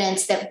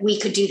confidence that we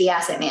could do the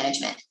asset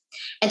management.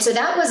 And so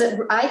that was,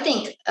 I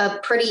think, a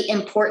pretty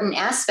important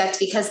aspect,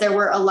 because there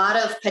were a lot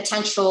of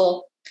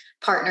potential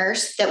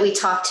partners that we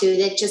talked to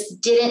that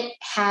just didn't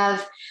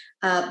have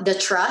the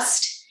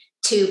trust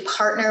to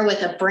partner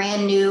with a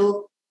brand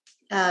new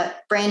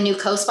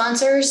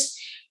co-sponsors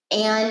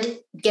and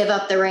give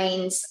up the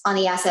reins on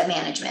the asset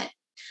management.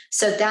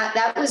 So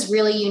that was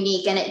really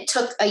unique. And it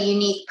took a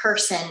unique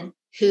person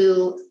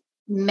who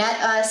met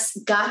us,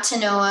 got to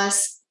know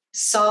us,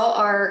 saw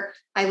our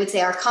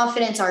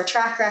confidence, our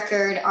track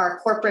record, our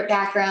corporate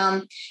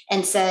background,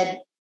 and said,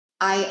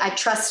 I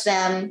trust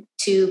them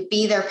to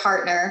be their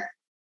partner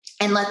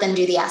and let them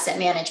do the asset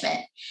management.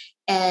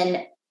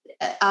 And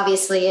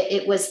obviously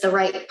it was the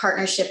right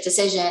partnership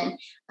decision.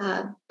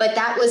 But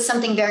that was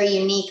something very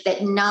unique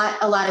that not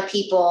a lot of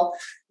people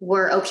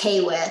were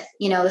okay with,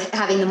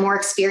 having the more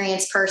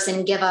experienced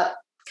person give up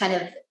kind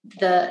of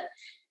the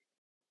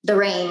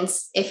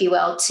reins, if you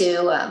will,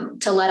 to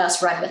let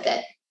us run with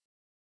it.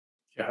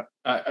 Yeah,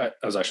 I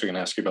was actually going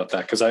to ask you about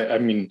that because I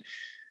mean,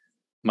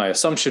 my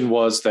assumption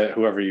was that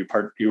whoever you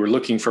were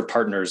looking for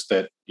partners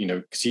that,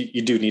 because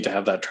you do need to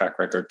have that track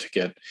record to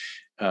get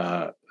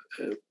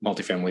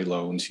multifamily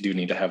loans. You do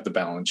need to have the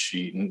balance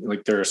sheet, and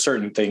like there are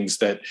certain things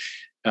that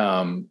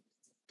a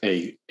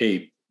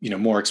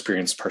more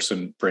experienced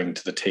person bring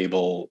to the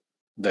table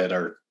that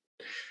are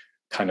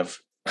kind of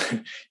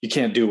you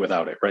can't do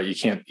without it, right? You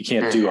can't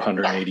do a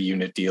 180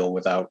 unit deal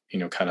without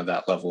kind of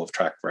that level of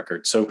track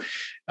record. So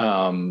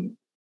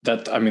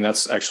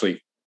that's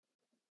actually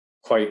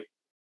quite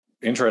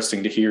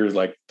interesting to hear,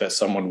 like that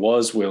someone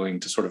was willing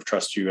to sort of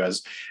trust you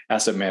as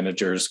asset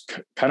managers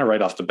kind of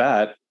right off the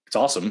bat. It's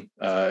awesome.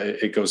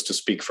 It goes to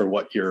speak for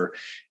what your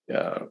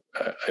I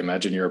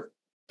imagine your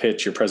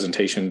pitch, your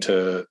presentation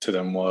to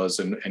them was,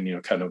 and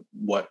kind of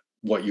what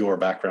your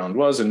background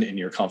was and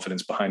your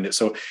confidence behind it.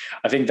 So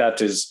I think that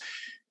is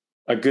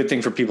a good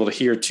thing for people to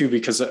hear too,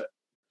 because a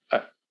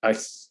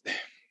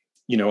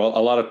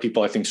lot of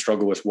people I think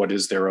struggle with what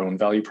is their own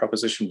value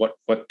proposition.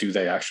 What do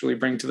they actually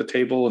bring to the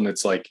table? And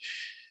it's like,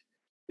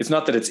 it's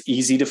not that it's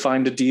easy to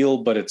find a deal,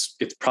 but it's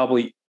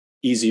probably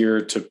easier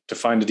to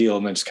find a deal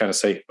and then just kind of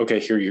say, okay,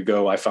 here you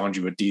go. I found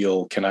you a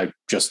deal. Can I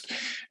just,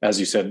 as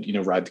you said,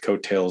 ride the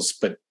coattails,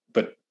 but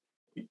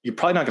you're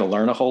probably not going to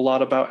learn a whole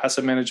lot about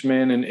asset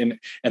management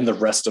and the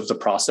rest of the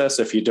process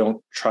if you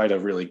don't try to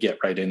really get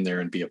right in there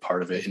and be a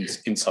part of it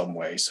in some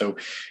way. So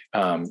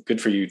good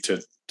for you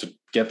to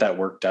get that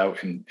worked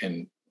out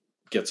and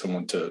get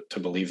someone to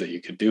believe that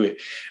you could do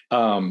it.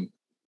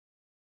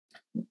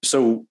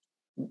 So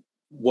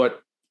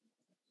what,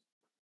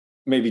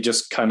 maybe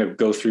just kind of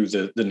go through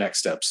the next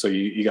steps. So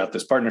you got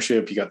this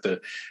partnership, you got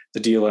the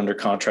deal under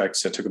contract.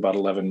 So it took about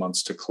 11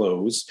 months to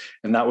close.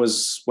 And that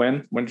was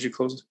when did you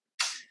close?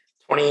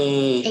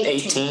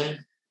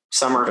 2018,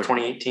 summer of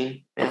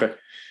 2018. Yeah. Okay.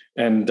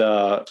 And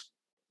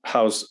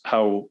how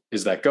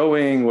is that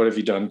going? What have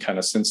you done kind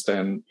of since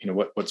then?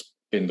 What's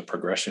been the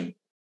progression?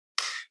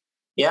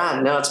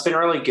 Yeah, no, it's been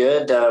really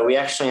good. We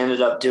actually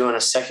ended up doing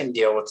a second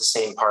deal with the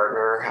same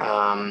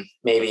partner,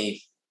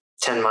 maybe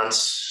 10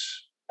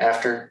 months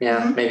after,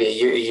 maybe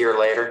a year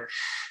later.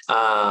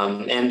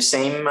 And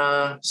same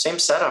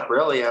setup,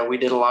 really. We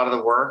did a lot of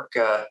the work,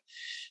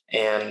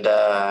 and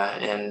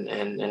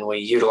we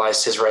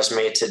utilized his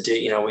resume to do,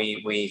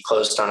 we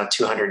closed on a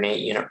 208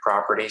 unit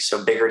property.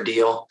 So bigger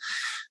deal,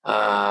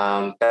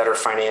 better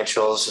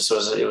financials.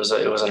 It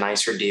was a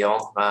nicer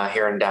deal,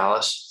 here in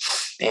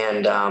Dallas.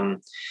 And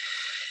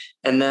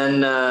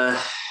then, I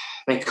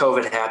think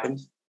COVID happened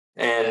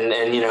and,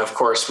 of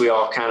course we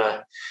all kind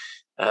of,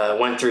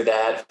 went through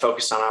that,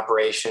 focused on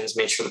operations,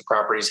 made sure the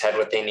properties had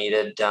what they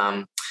needed.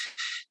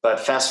 But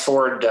fast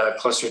forward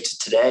closer to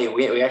today,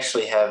 we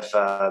actually have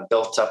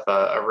built up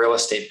a real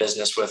estate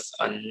business with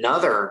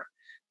another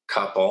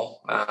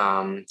couple,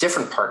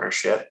 different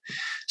partnership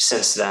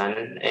since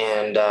then.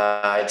 And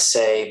I'd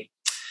say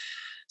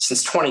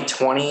since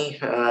 2020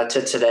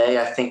 to today,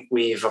 I think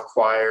we've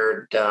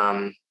acquired...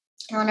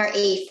 we're on our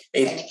eighth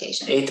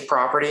syndication. Eighth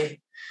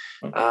property.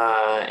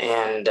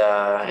 And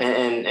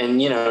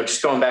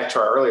just going back to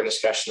our earlier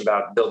discussion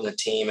about building a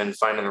team and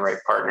finding the right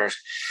partners.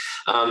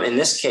 In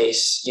this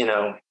case,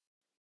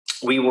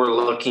 we were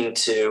looking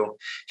to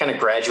kind of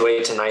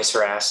graduate to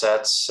nicer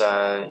assets,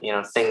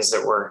 things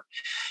that were,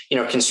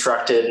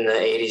 constructed in the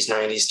 80s,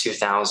 90s,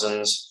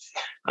 2000s.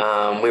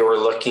 We were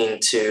looking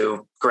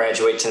to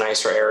graduate to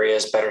nicer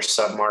areas, better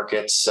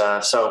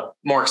submarkets, so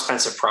more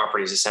expensive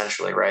properties,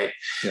 essentially, right?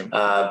 Yeah.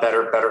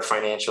 Better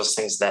financials,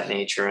 things of that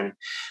nature. And,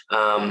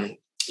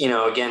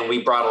 again,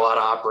 we brought a lot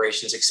of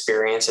operations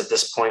experience. At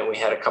this point, we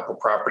had a couple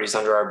properties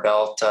under our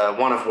belt,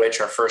 one of which,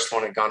 our first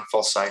one, had gone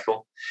full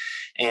cycle.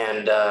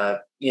 And,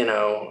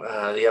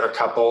 the other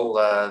couple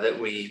that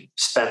we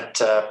spent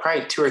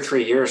probably 2 or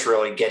 3 years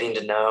really getting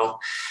to know,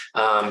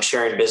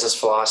 sharing business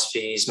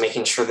philosophies,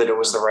 making sure that it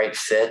was the right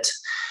fit.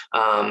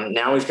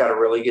 Now we've got a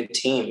really good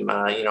team.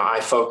 I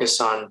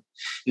focus on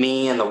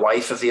me and the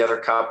wife of the other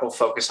couple,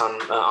 focus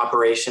on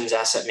operations,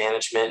 asset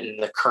management,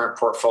 and the current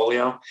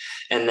portfolio.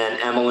 And then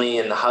Emily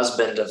and the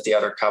husband of the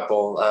other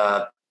couple,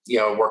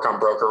 work on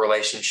broker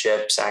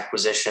relationships,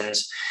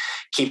 acquisitions,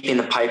 keeping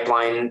the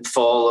pipeline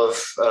full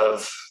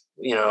of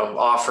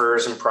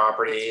offers and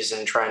properties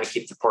and trying to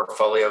keep the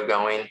portfolio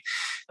going.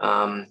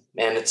 And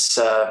it's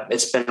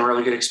been a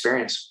really good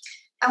experience.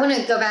 I want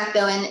to go back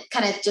though and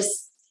kind of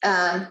just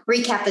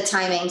recap the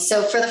timing.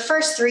 So for the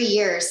first 3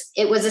 years,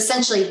 it was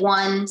essentially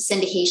one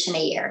syndication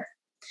a year.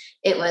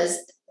 It was,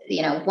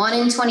 one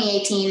in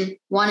 2018,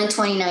 one in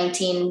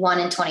 2019, one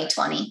in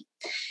 2020.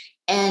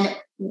 And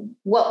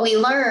what we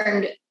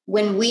learned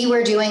when we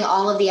were doing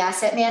all of the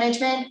asset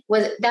management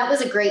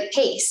was a great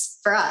pace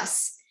for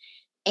us.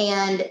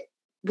 And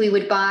we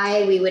would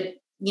implement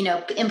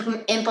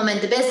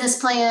the business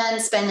plan,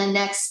 spend the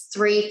next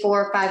 3,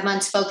 4, 5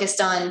 months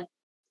focused on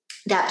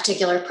that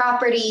particular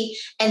property.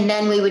 And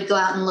then we would go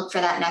out and look for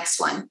that next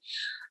one.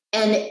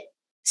 And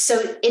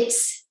so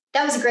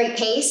that was a great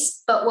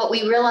pace. But what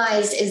we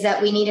realized is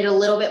that we needed a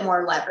little bit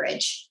more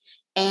leverage.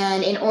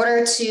 And in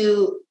order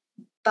to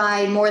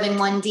buy more than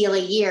one deal a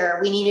year,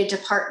 we needed to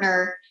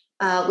partner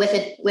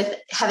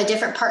have a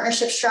different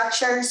partnership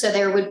structure. So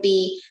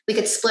we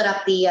could split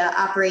up the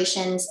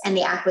operations and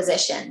the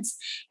acquisitions.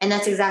 And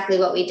that's exactly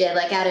what we did.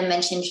 Like Adam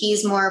mentioned,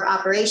 he's more of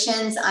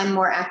operations, I'm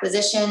more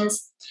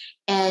acquisitions.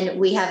 And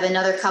we have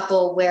another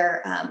couple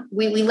where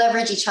we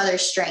leverage each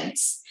other's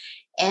strengths.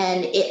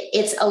 And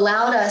it's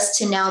allowed us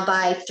to now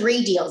buy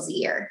 3 deals a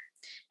year.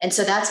 And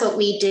so that's what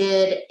we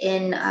did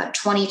in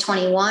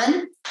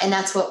 2021. And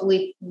that's what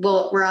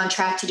we're on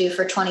track to do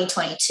for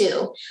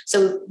 2022.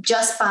 So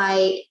just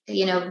by,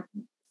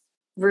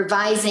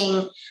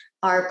 revising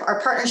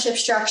our partnership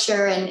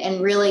structure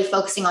and really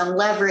focusing on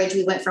leverage,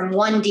 we went from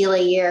 1 deal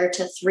a year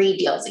to 3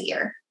 deals a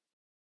year.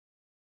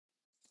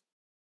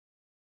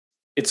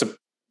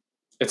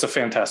 It's a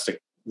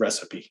fantastic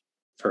recipe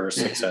for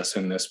success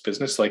in this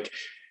business. Like,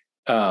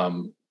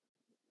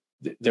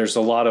 there's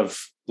a lot of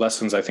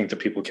lessons I think that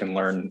people can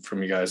learn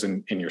from you guys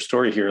in your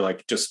story here,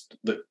 like just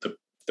the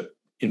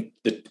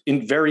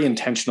very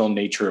intentional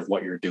nature of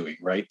what you're doing,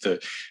 right? The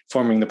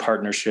forming the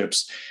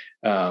partnerships,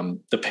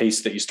 the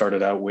pace that you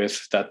started out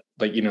with, that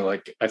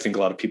like I think a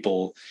lot of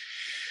people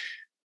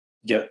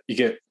get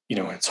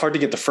it's hard to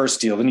get the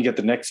first deal, then you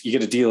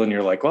get a deal and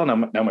you're like, well,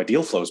 now my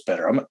deal flow is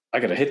better. I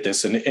got to hit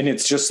this. And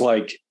it's just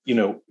like,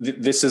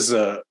 this is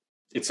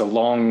it's a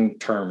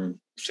long-term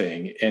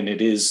thing. And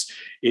it is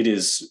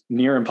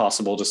near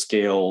impossible to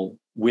scale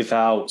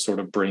without sort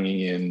of bringing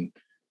in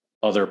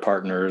other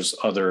partners,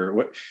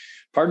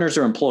 partners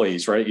or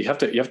employees, right? You have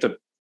to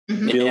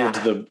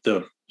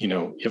build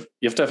you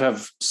have to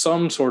have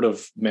some sort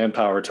of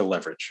manpower to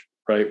leverage,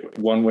 right?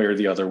 One way or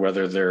the other,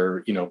 whether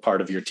they're,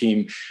 part of your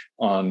team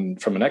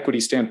from an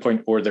equity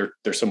standpoint, or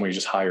they're someone you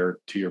just hire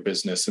to your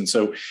business. And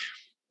so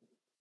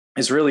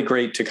it's really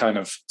great to kind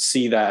of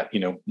see that,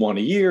 1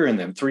 a year and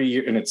then 3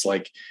 years. And it's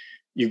like,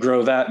 you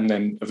grow that, and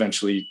then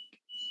eventually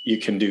you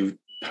can do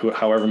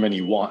however many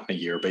you want in a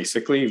year,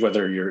 basically,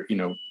 whether you're,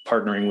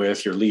 partnering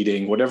with, you're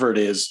leading, whatever it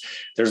is,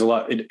 there's a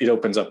lot, it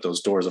opens up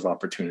those doors of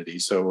opportunity.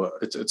 So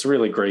it's a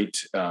really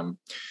great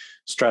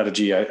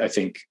strategy. I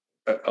think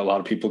a lot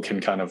of people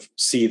can kind of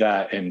see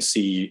that and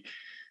see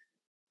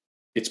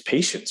it's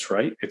patience,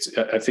 right?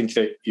 I think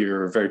that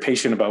you're very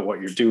patient about what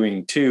you're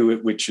doing too,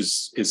 which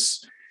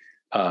is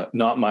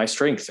not my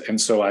strength. And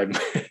so I'm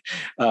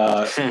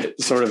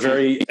sort of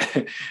very,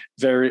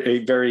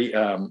 very, very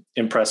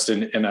impressed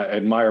and I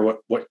admire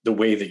what the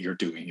way that you're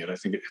doing it. I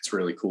think it's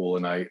really cool.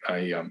 And I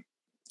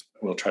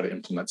will try to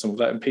implement some of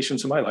that in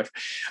patience in my life.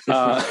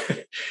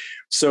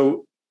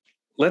 So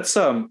let's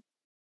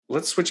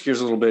switch gears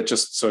a little bit,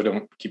 just so I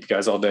don't keep you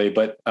guys all day,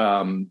 but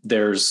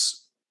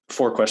there's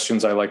 4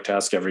 questions I like to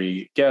ask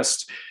every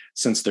guest.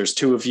 Since there's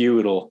 2 of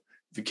you,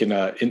 we can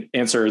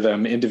answer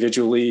them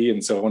individually.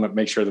 And so I want to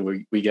make sure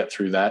that we get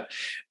through that.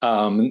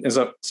 And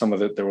so some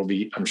of it, there will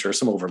be, I'm sure,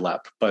 some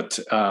overlap. But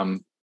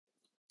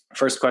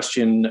first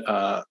question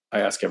I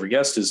ask every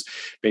guest is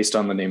based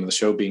on the name of the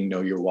show being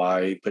Know Your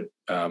Why. But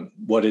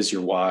what is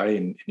your why?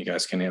 And you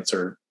guys can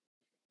answer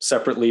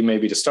separately,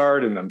 maybe to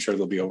start, and I'm sure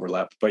there'll be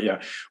overlap. But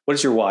yeah, what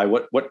is your why?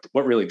 What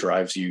really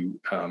drives you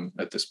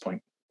at this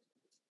point?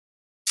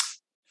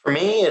 For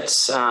me,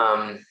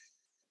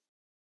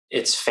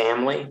 it's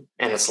family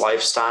and it's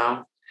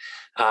lifestyle.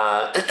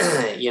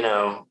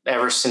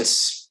 Ever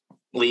since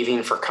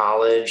leaving for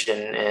college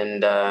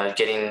and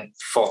getting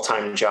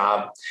full-time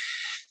job,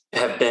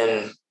 have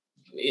been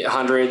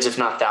hundreds, if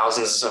not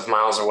thousands of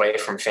miles away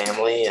from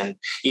family. And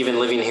even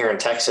living here in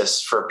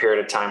Texas for a period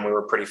of time, we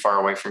were pretty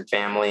far away from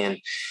family. And,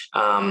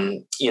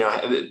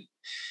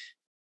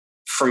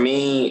 for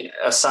me,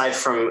 aside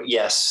from,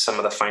 yes, some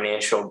of the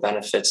financial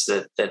benefits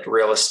that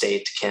real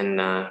estate can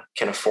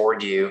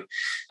afford you,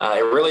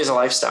 it really is a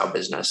lifestyle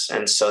business.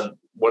 And so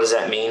what does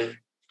that mean?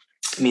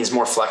 It means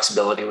more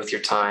flexibility with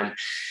your time.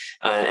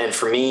 And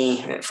for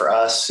me, for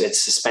us,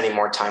 it's spending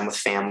more time with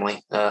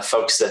family,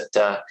 folks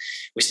that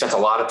we spent a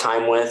lot of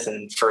time with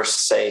in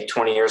first, say,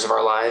 20 years of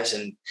our lives,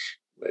 and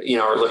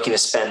are looking to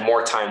spend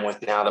more time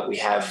with now that we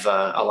have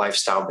a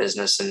lifestyle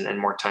business and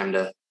more time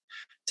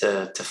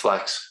to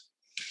flex.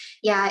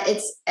 Yeah,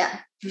 it's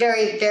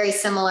very, very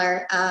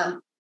similar.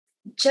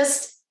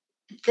 Just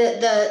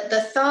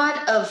the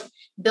thought of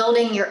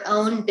building your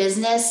own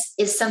business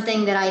is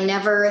something that I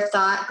never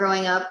thought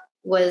growing up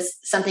was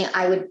something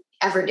I would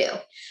ever do.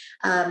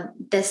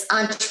 This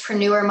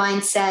entrepreneur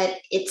mindset,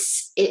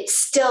 it's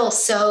still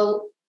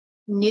so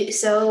new,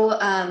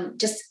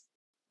 just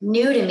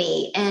new to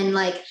me. And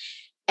like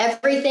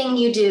everything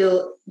you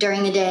do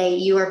during the day,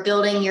 you are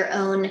building your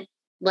own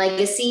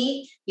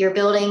legacy, you're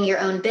building your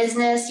own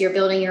business, you're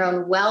building your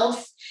own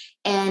wealth.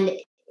 And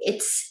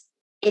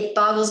it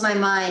boggles my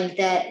mind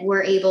that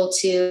we're able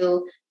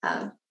to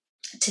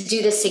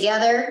do this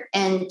together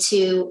and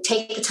to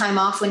take the time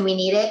off when we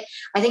need it.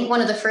 I think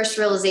one of the first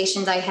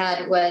realizations I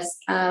had was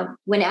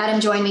when Adam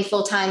joined me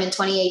full-time in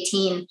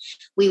 2018,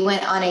 we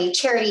went on a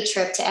charity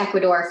trip to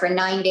Ecuador for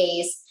 9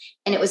 days.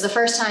 And it was the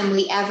first time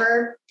we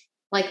ever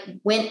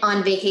went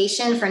on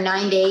vacation for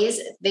 9 days,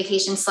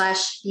 vacation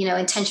 /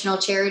 intentional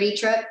charity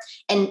trip.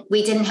 And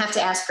we didn't have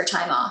to ask for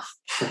time off.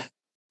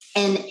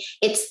 And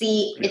it's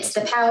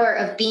the power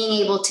of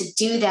being able to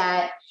do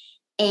that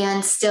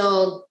and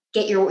still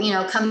get your,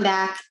 come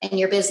back and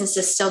your business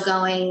is still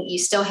going. You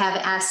still have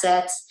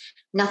assets.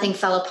 Nothing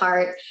fell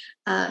apart.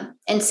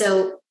 And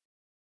so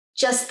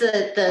just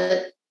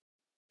the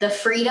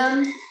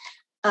freedom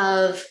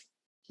of,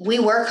 we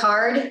work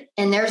hard,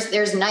 and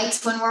there's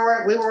nights when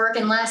we were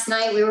working last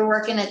night. We were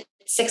working at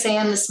 6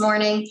 a.m. this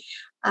morning.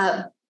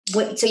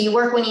 So you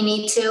work when you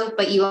need to,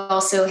 but you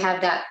also have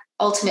that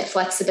ultimate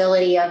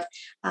flexibility of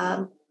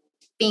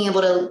being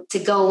able to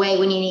go away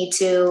when you need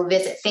to,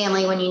 visit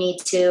family when you need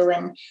to,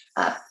 and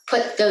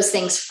put those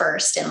things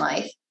first in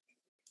life.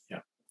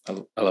 Yeah,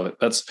 I love it.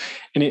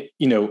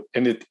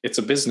 It's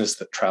a business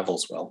that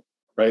travels well,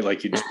 right?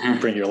 Like you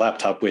bring your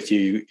laptop with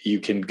you, you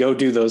can go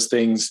do those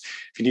things.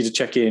 If you need to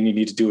check in, you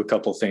need to do a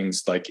couple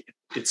things, like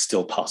it's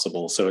still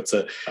possible. So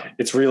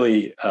it's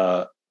really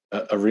a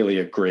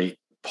great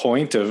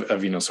point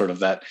of sort of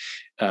that,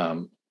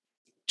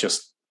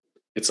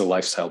 it's a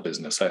lifestyle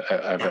business.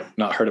 I've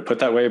not heard it put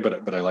that way,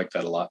 but I like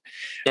that a lot.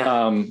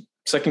 Yeah.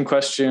 Second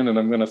question, and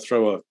I'm going to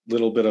throw a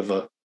little bit of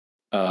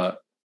a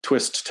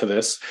twist to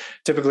this.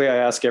 Typically, I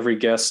ask every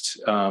guest,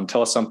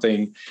 tell us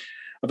something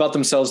about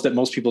themselves that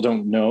most people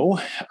don't know.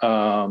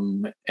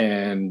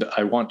 And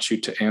I want you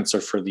to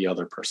answer for the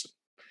other person.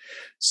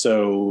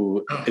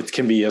 So it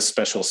can be a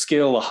special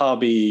skill, a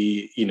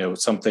hobby,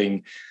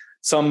 something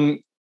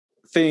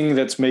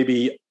that's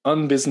maybe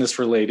unbusiness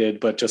related,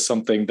 but just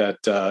something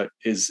that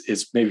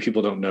is maybe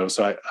people don't know.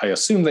 So I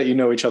assume that you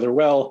know each other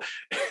well,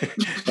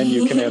 and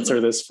you can answer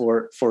this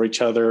for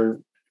each other.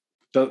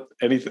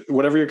 Anything,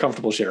 whatever you're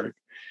comfortable sharing.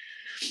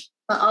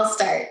 Well, I'll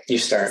start. You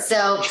start.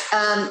 So,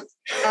 Adam,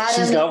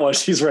 she's got one.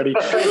 She's ready.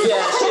 She's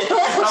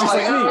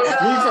like,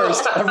 me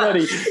first. I'm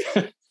ready.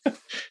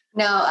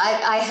 No,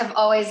 I have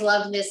always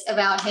loved this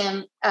about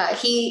him.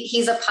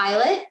 He's a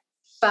pilot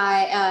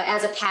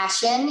as a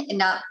passion, and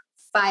not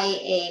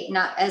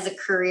as a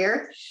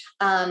career,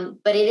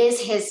 but it is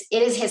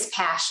his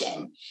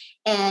passion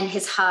and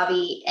his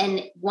hobby.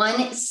 And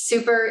one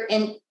super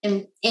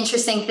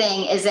interesting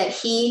thing is that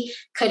he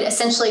could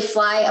essentially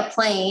fly a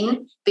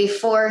plane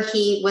before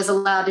he was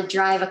allowed to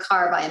drive a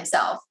car by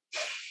himself.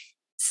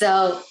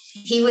 So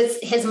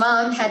his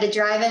mom had to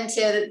drive him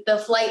to the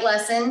flight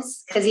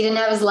lessons because he didn't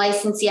have his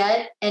license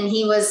yet. And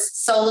he was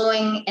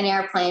soloing an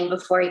airplane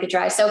before he could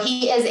drive. So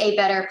he is a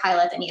better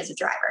pilot than he is a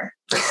driver.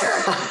 For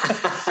sure.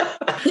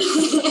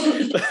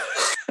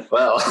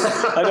 Well,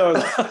 I know.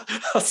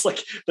 I was like,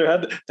 there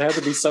had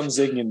to be some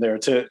zing in there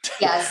to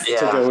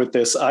go with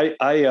this. I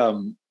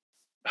don't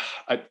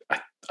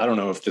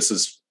know if this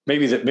is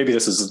maybe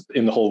this is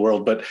in the whole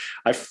world, but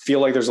I feel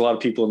like there's a lot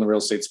of people in the real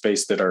estate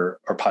space that are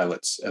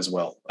pilots as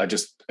well. I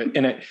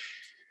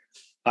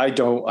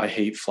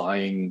hate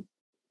flying.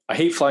 I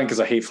hate flying because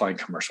I hate flying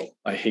commercial.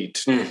 I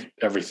hate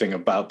everything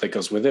about that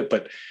goes with it.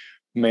 But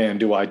man,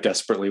 do I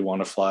desperately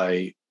want to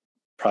fly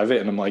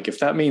private. And I'm like, if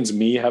that means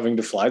me having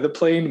to fly the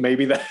plane,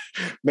 maybe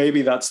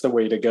that's the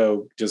way to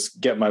go. Just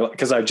get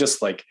because I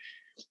just like,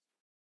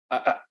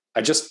 I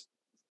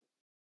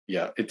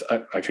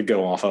could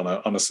go off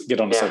on a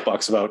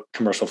soapbox about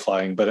commercial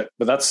flying, but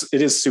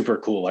it is super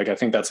cool. Like, I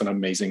think that's an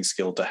amazing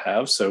skill to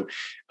have. So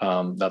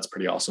that's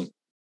pretty awesome.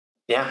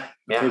 Yeah.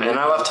 And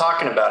I love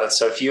talking about it.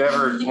 So if you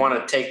ever want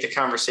to take the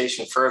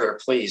conversation further,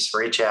 please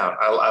reach out.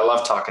 I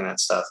love talking that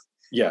stuff.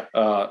 Yeah.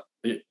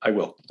 I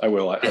will. I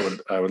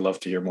would love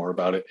to hear more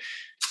about it.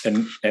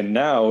 And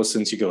now,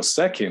 since you go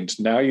second,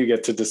 now you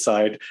get to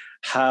decide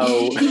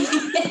how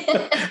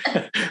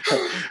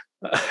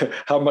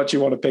much you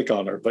want to pick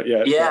on her. But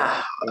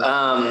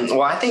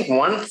well, I think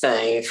one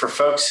thing for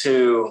folks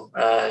who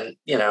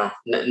know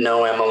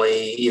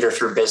Emily either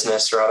through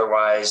business or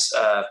otherwise,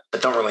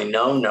 but don't really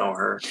know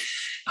her,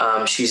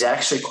 she's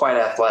actually quite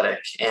athletic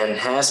and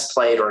has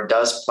played or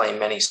does play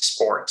many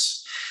sports.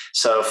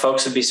 So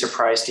folks would be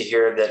surprised to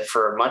hear that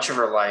for much of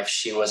her life,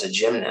 she was a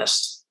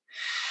gymnast,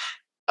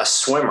 a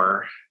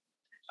swimmer,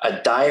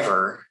 a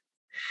diver,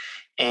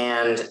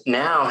 and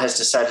now has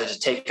decided to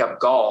take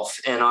up golf.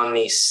 And on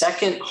the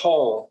second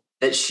hole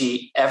that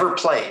she ever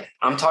played,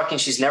 I'm talking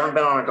she's never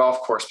been on a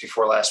golf course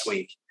before last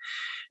week,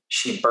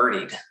 she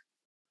birdied.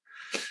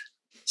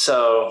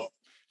 So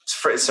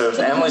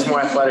Emily's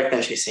more athletic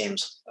than she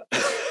seems.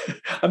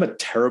 I'm a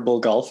terrible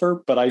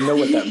golfer, but I know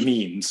what that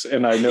means.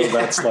 And I know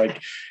that's like,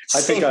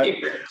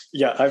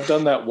 I've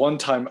done that one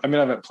time. I mean, I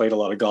haven't played a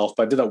lot of golf,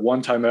 but I did that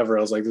one time ever.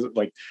 I was like,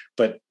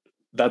 but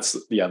that's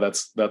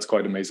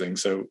quite amazing.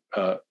 So,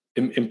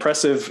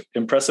 impressive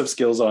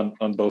skills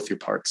on both your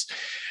parts.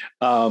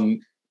 When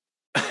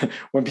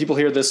people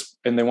hear this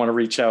and they want to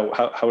reach out,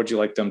 how would you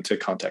like them to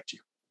contact you?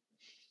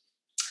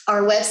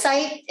 Our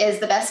website is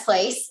the best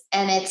place,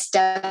 and it's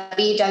www.ae,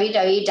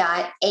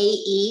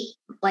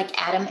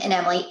 like Adam and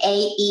Emily,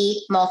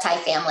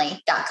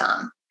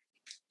 aemultifamily.com.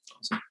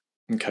 Awesome.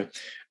 Okay.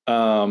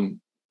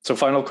 So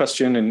final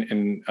question,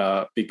 and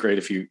be great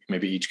if you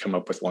maybe each come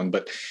up with one,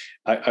 but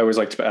I always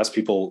like to ask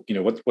people,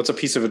 what's a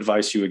piece of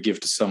advice you would give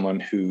to someone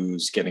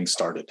who's getting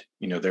started?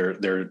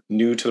 They're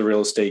new to the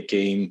real estate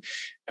game,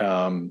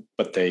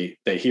 but they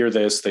hear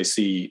this, they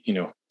see,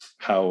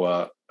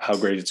 how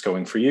great it's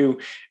going for you,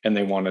 and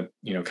they want to,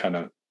 kind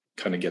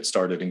of get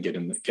started and get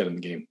in the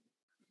game.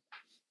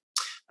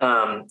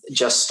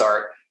 Just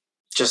start.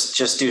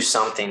 Just do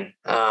something,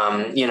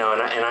 and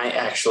I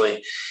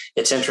actually,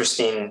 it's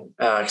interesting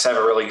because I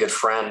have a really good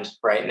friend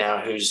right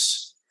now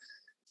who's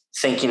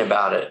thinking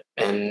about it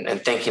and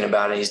thinking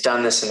about it. He's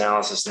done this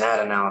analysis and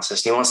that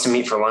analysis, and he wants to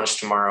meet for lunch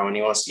tomorrow, and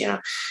he wants,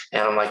 and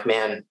I'm like,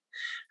 man,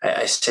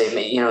 I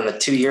say, in the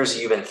 2 years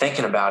that you've been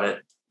thinking about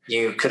it,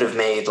 you could have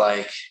made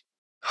like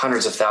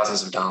hundreds of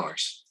thousands of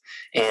dollars,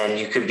 and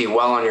you could be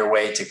well on your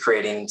way to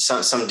creating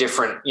some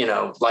different,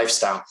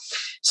 lifestyle.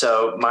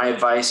 So my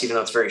advice, even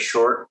though it's very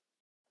short,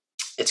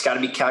 it's got to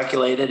be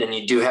calculated, and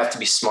you do have to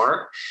be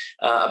smart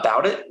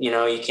about it.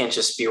 You can't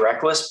just be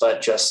reckless,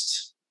 but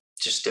just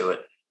do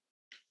it.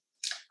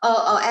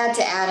 I'll add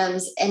to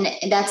Adam's, and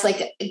that's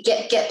like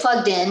get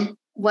plugged in,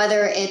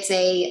 whether it's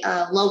a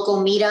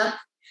local meetup,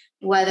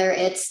 whether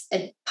it's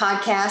a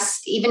podcast,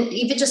 even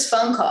just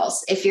phone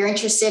calls. If you're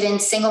interested in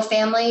single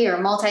family or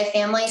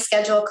multifamily,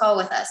 schedule a call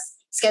with us.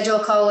 Schedule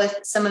a call with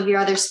some of your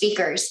other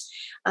speakers.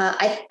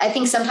 I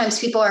think sometimes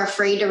people are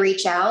afraid to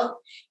reach out,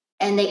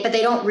 but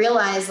they don't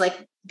realize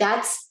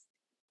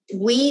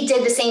we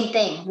did the same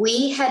thing.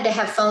 We had to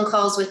have phone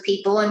calls with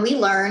people, and we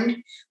learned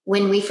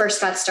when we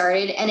first got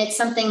started. And it's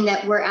something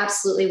that we're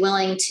absolutely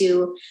willing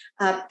to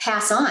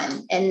pass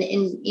on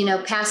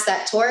and pass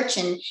that torch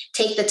and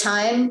take the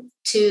time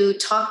to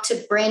talk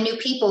to brand new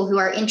people who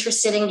are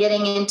interested in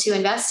getting into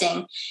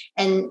investing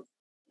and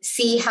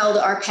see how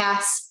our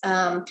paths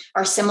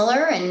are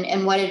similar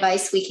and what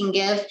advice we can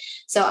give.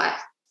 So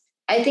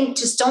I think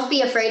just don't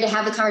be afraid to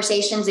have the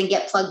conversations and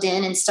get plugged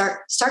in and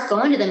start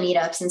going to the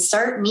meetups and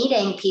start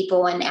meeting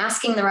people and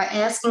asking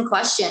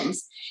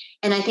questions.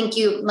 And I think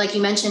like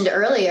you mentioned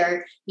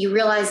earlier, you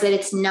realize that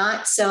it's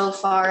not so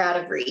far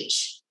out of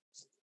reach.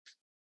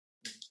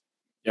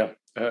 Yeah,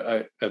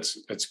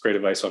 that's great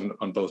advice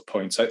on both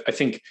points. I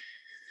think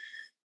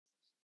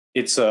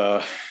it's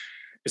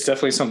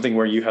definitely something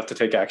where you have to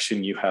take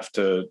action. You have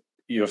to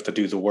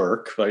do the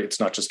work, right? It's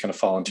not just going to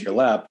fall into your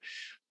lap.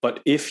 But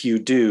if you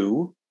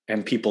do,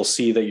 and people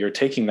see that you're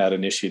taking that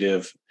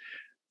initiative,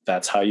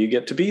 that's how you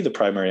get to be the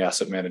primary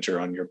asset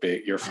manager on your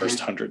first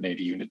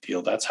 180 unit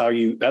deal. That's how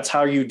you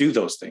do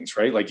those things,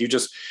 right? Like you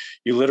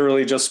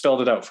literally just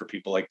spelled it out for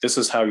people. Like, this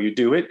is how you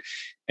do it.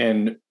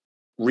 And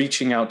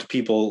reaching out to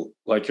people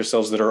like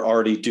yourselves that are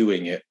already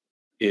doing it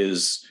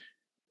is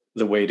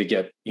the way to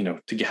get,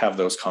 to have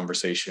those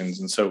conversations.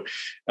 And so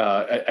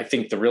I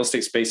think the real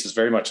estate space is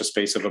very much a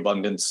space of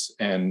abundance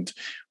and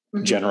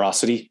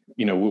generosity,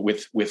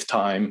 with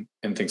time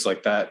and things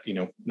like that.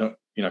 No,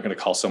 you're not going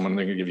to call someone,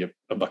 they're going to give you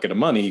a bucket of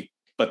money,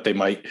 but they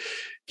might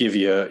give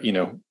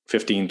you,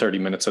 15, 30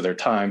 minutes of their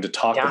time to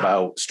talk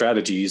about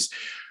strategies,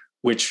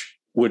 which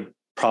would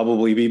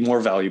probably be more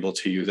valuable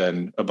to you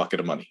than a bucket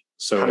of money.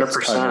 So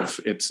 100%.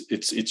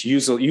 It's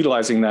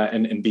utilizing that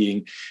and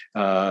being,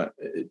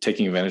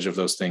 taking advantage of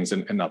those things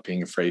and not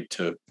being afraid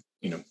to,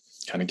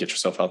 kind of get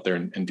yourself out there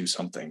and do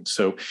something.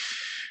 So,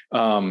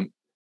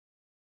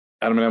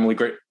 Adam and Emily,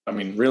 great.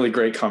 Really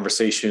great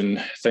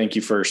conversation. Thank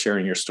you for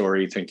sharing your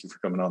story. Thank you for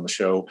coming on the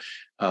show.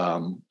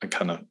 I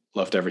kind of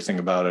loved everything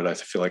about it. I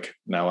feel like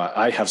now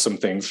I have some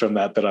things from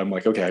that I'm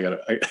like, okay,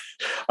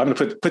 I'm going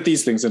to put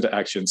these things into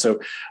action. So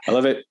I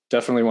love it.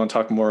 Definitely want to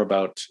talk more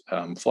about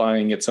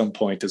flying at some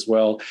point as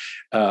well.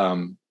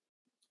 But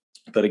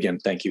again,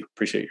 thank you.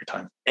 Appreciate your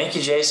time. Thank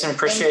you, Jason.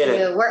 Appreciate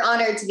it. We're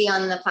honored to be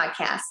on the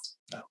podcast.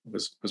 It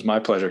was my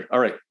pleasure.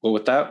 All right. Well,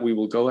 with that, we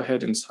will go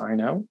ahead and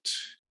sign out.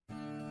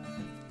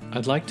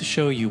 I'd like to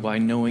show you why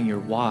knowing your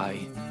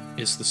why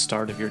is the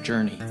start of your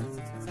journey.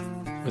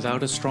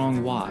 Without a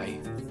strong why,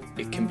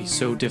 it can be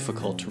so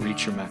difficult to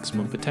reach your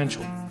maximum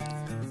potential.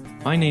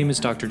 My name is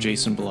Dr.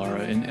 Jason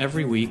Ballara, and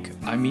every week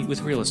I meet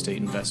with real estate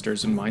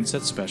investors and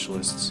mindset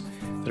specialists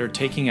that are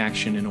taking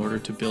action in order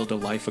to build a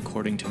life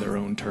according to their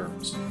own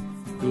terms.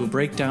 We will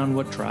break down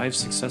what drives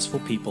successful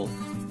people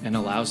and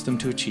allows them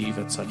to achieve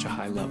at such a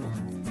high level.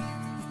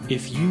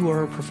 If you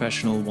are a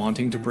professional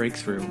wanting to break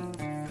through,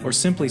 or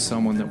simply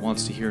someone that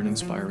wants to hear an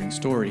inspiring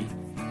story,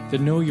 the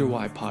Know Your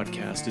Why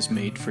podcast is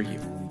made for you.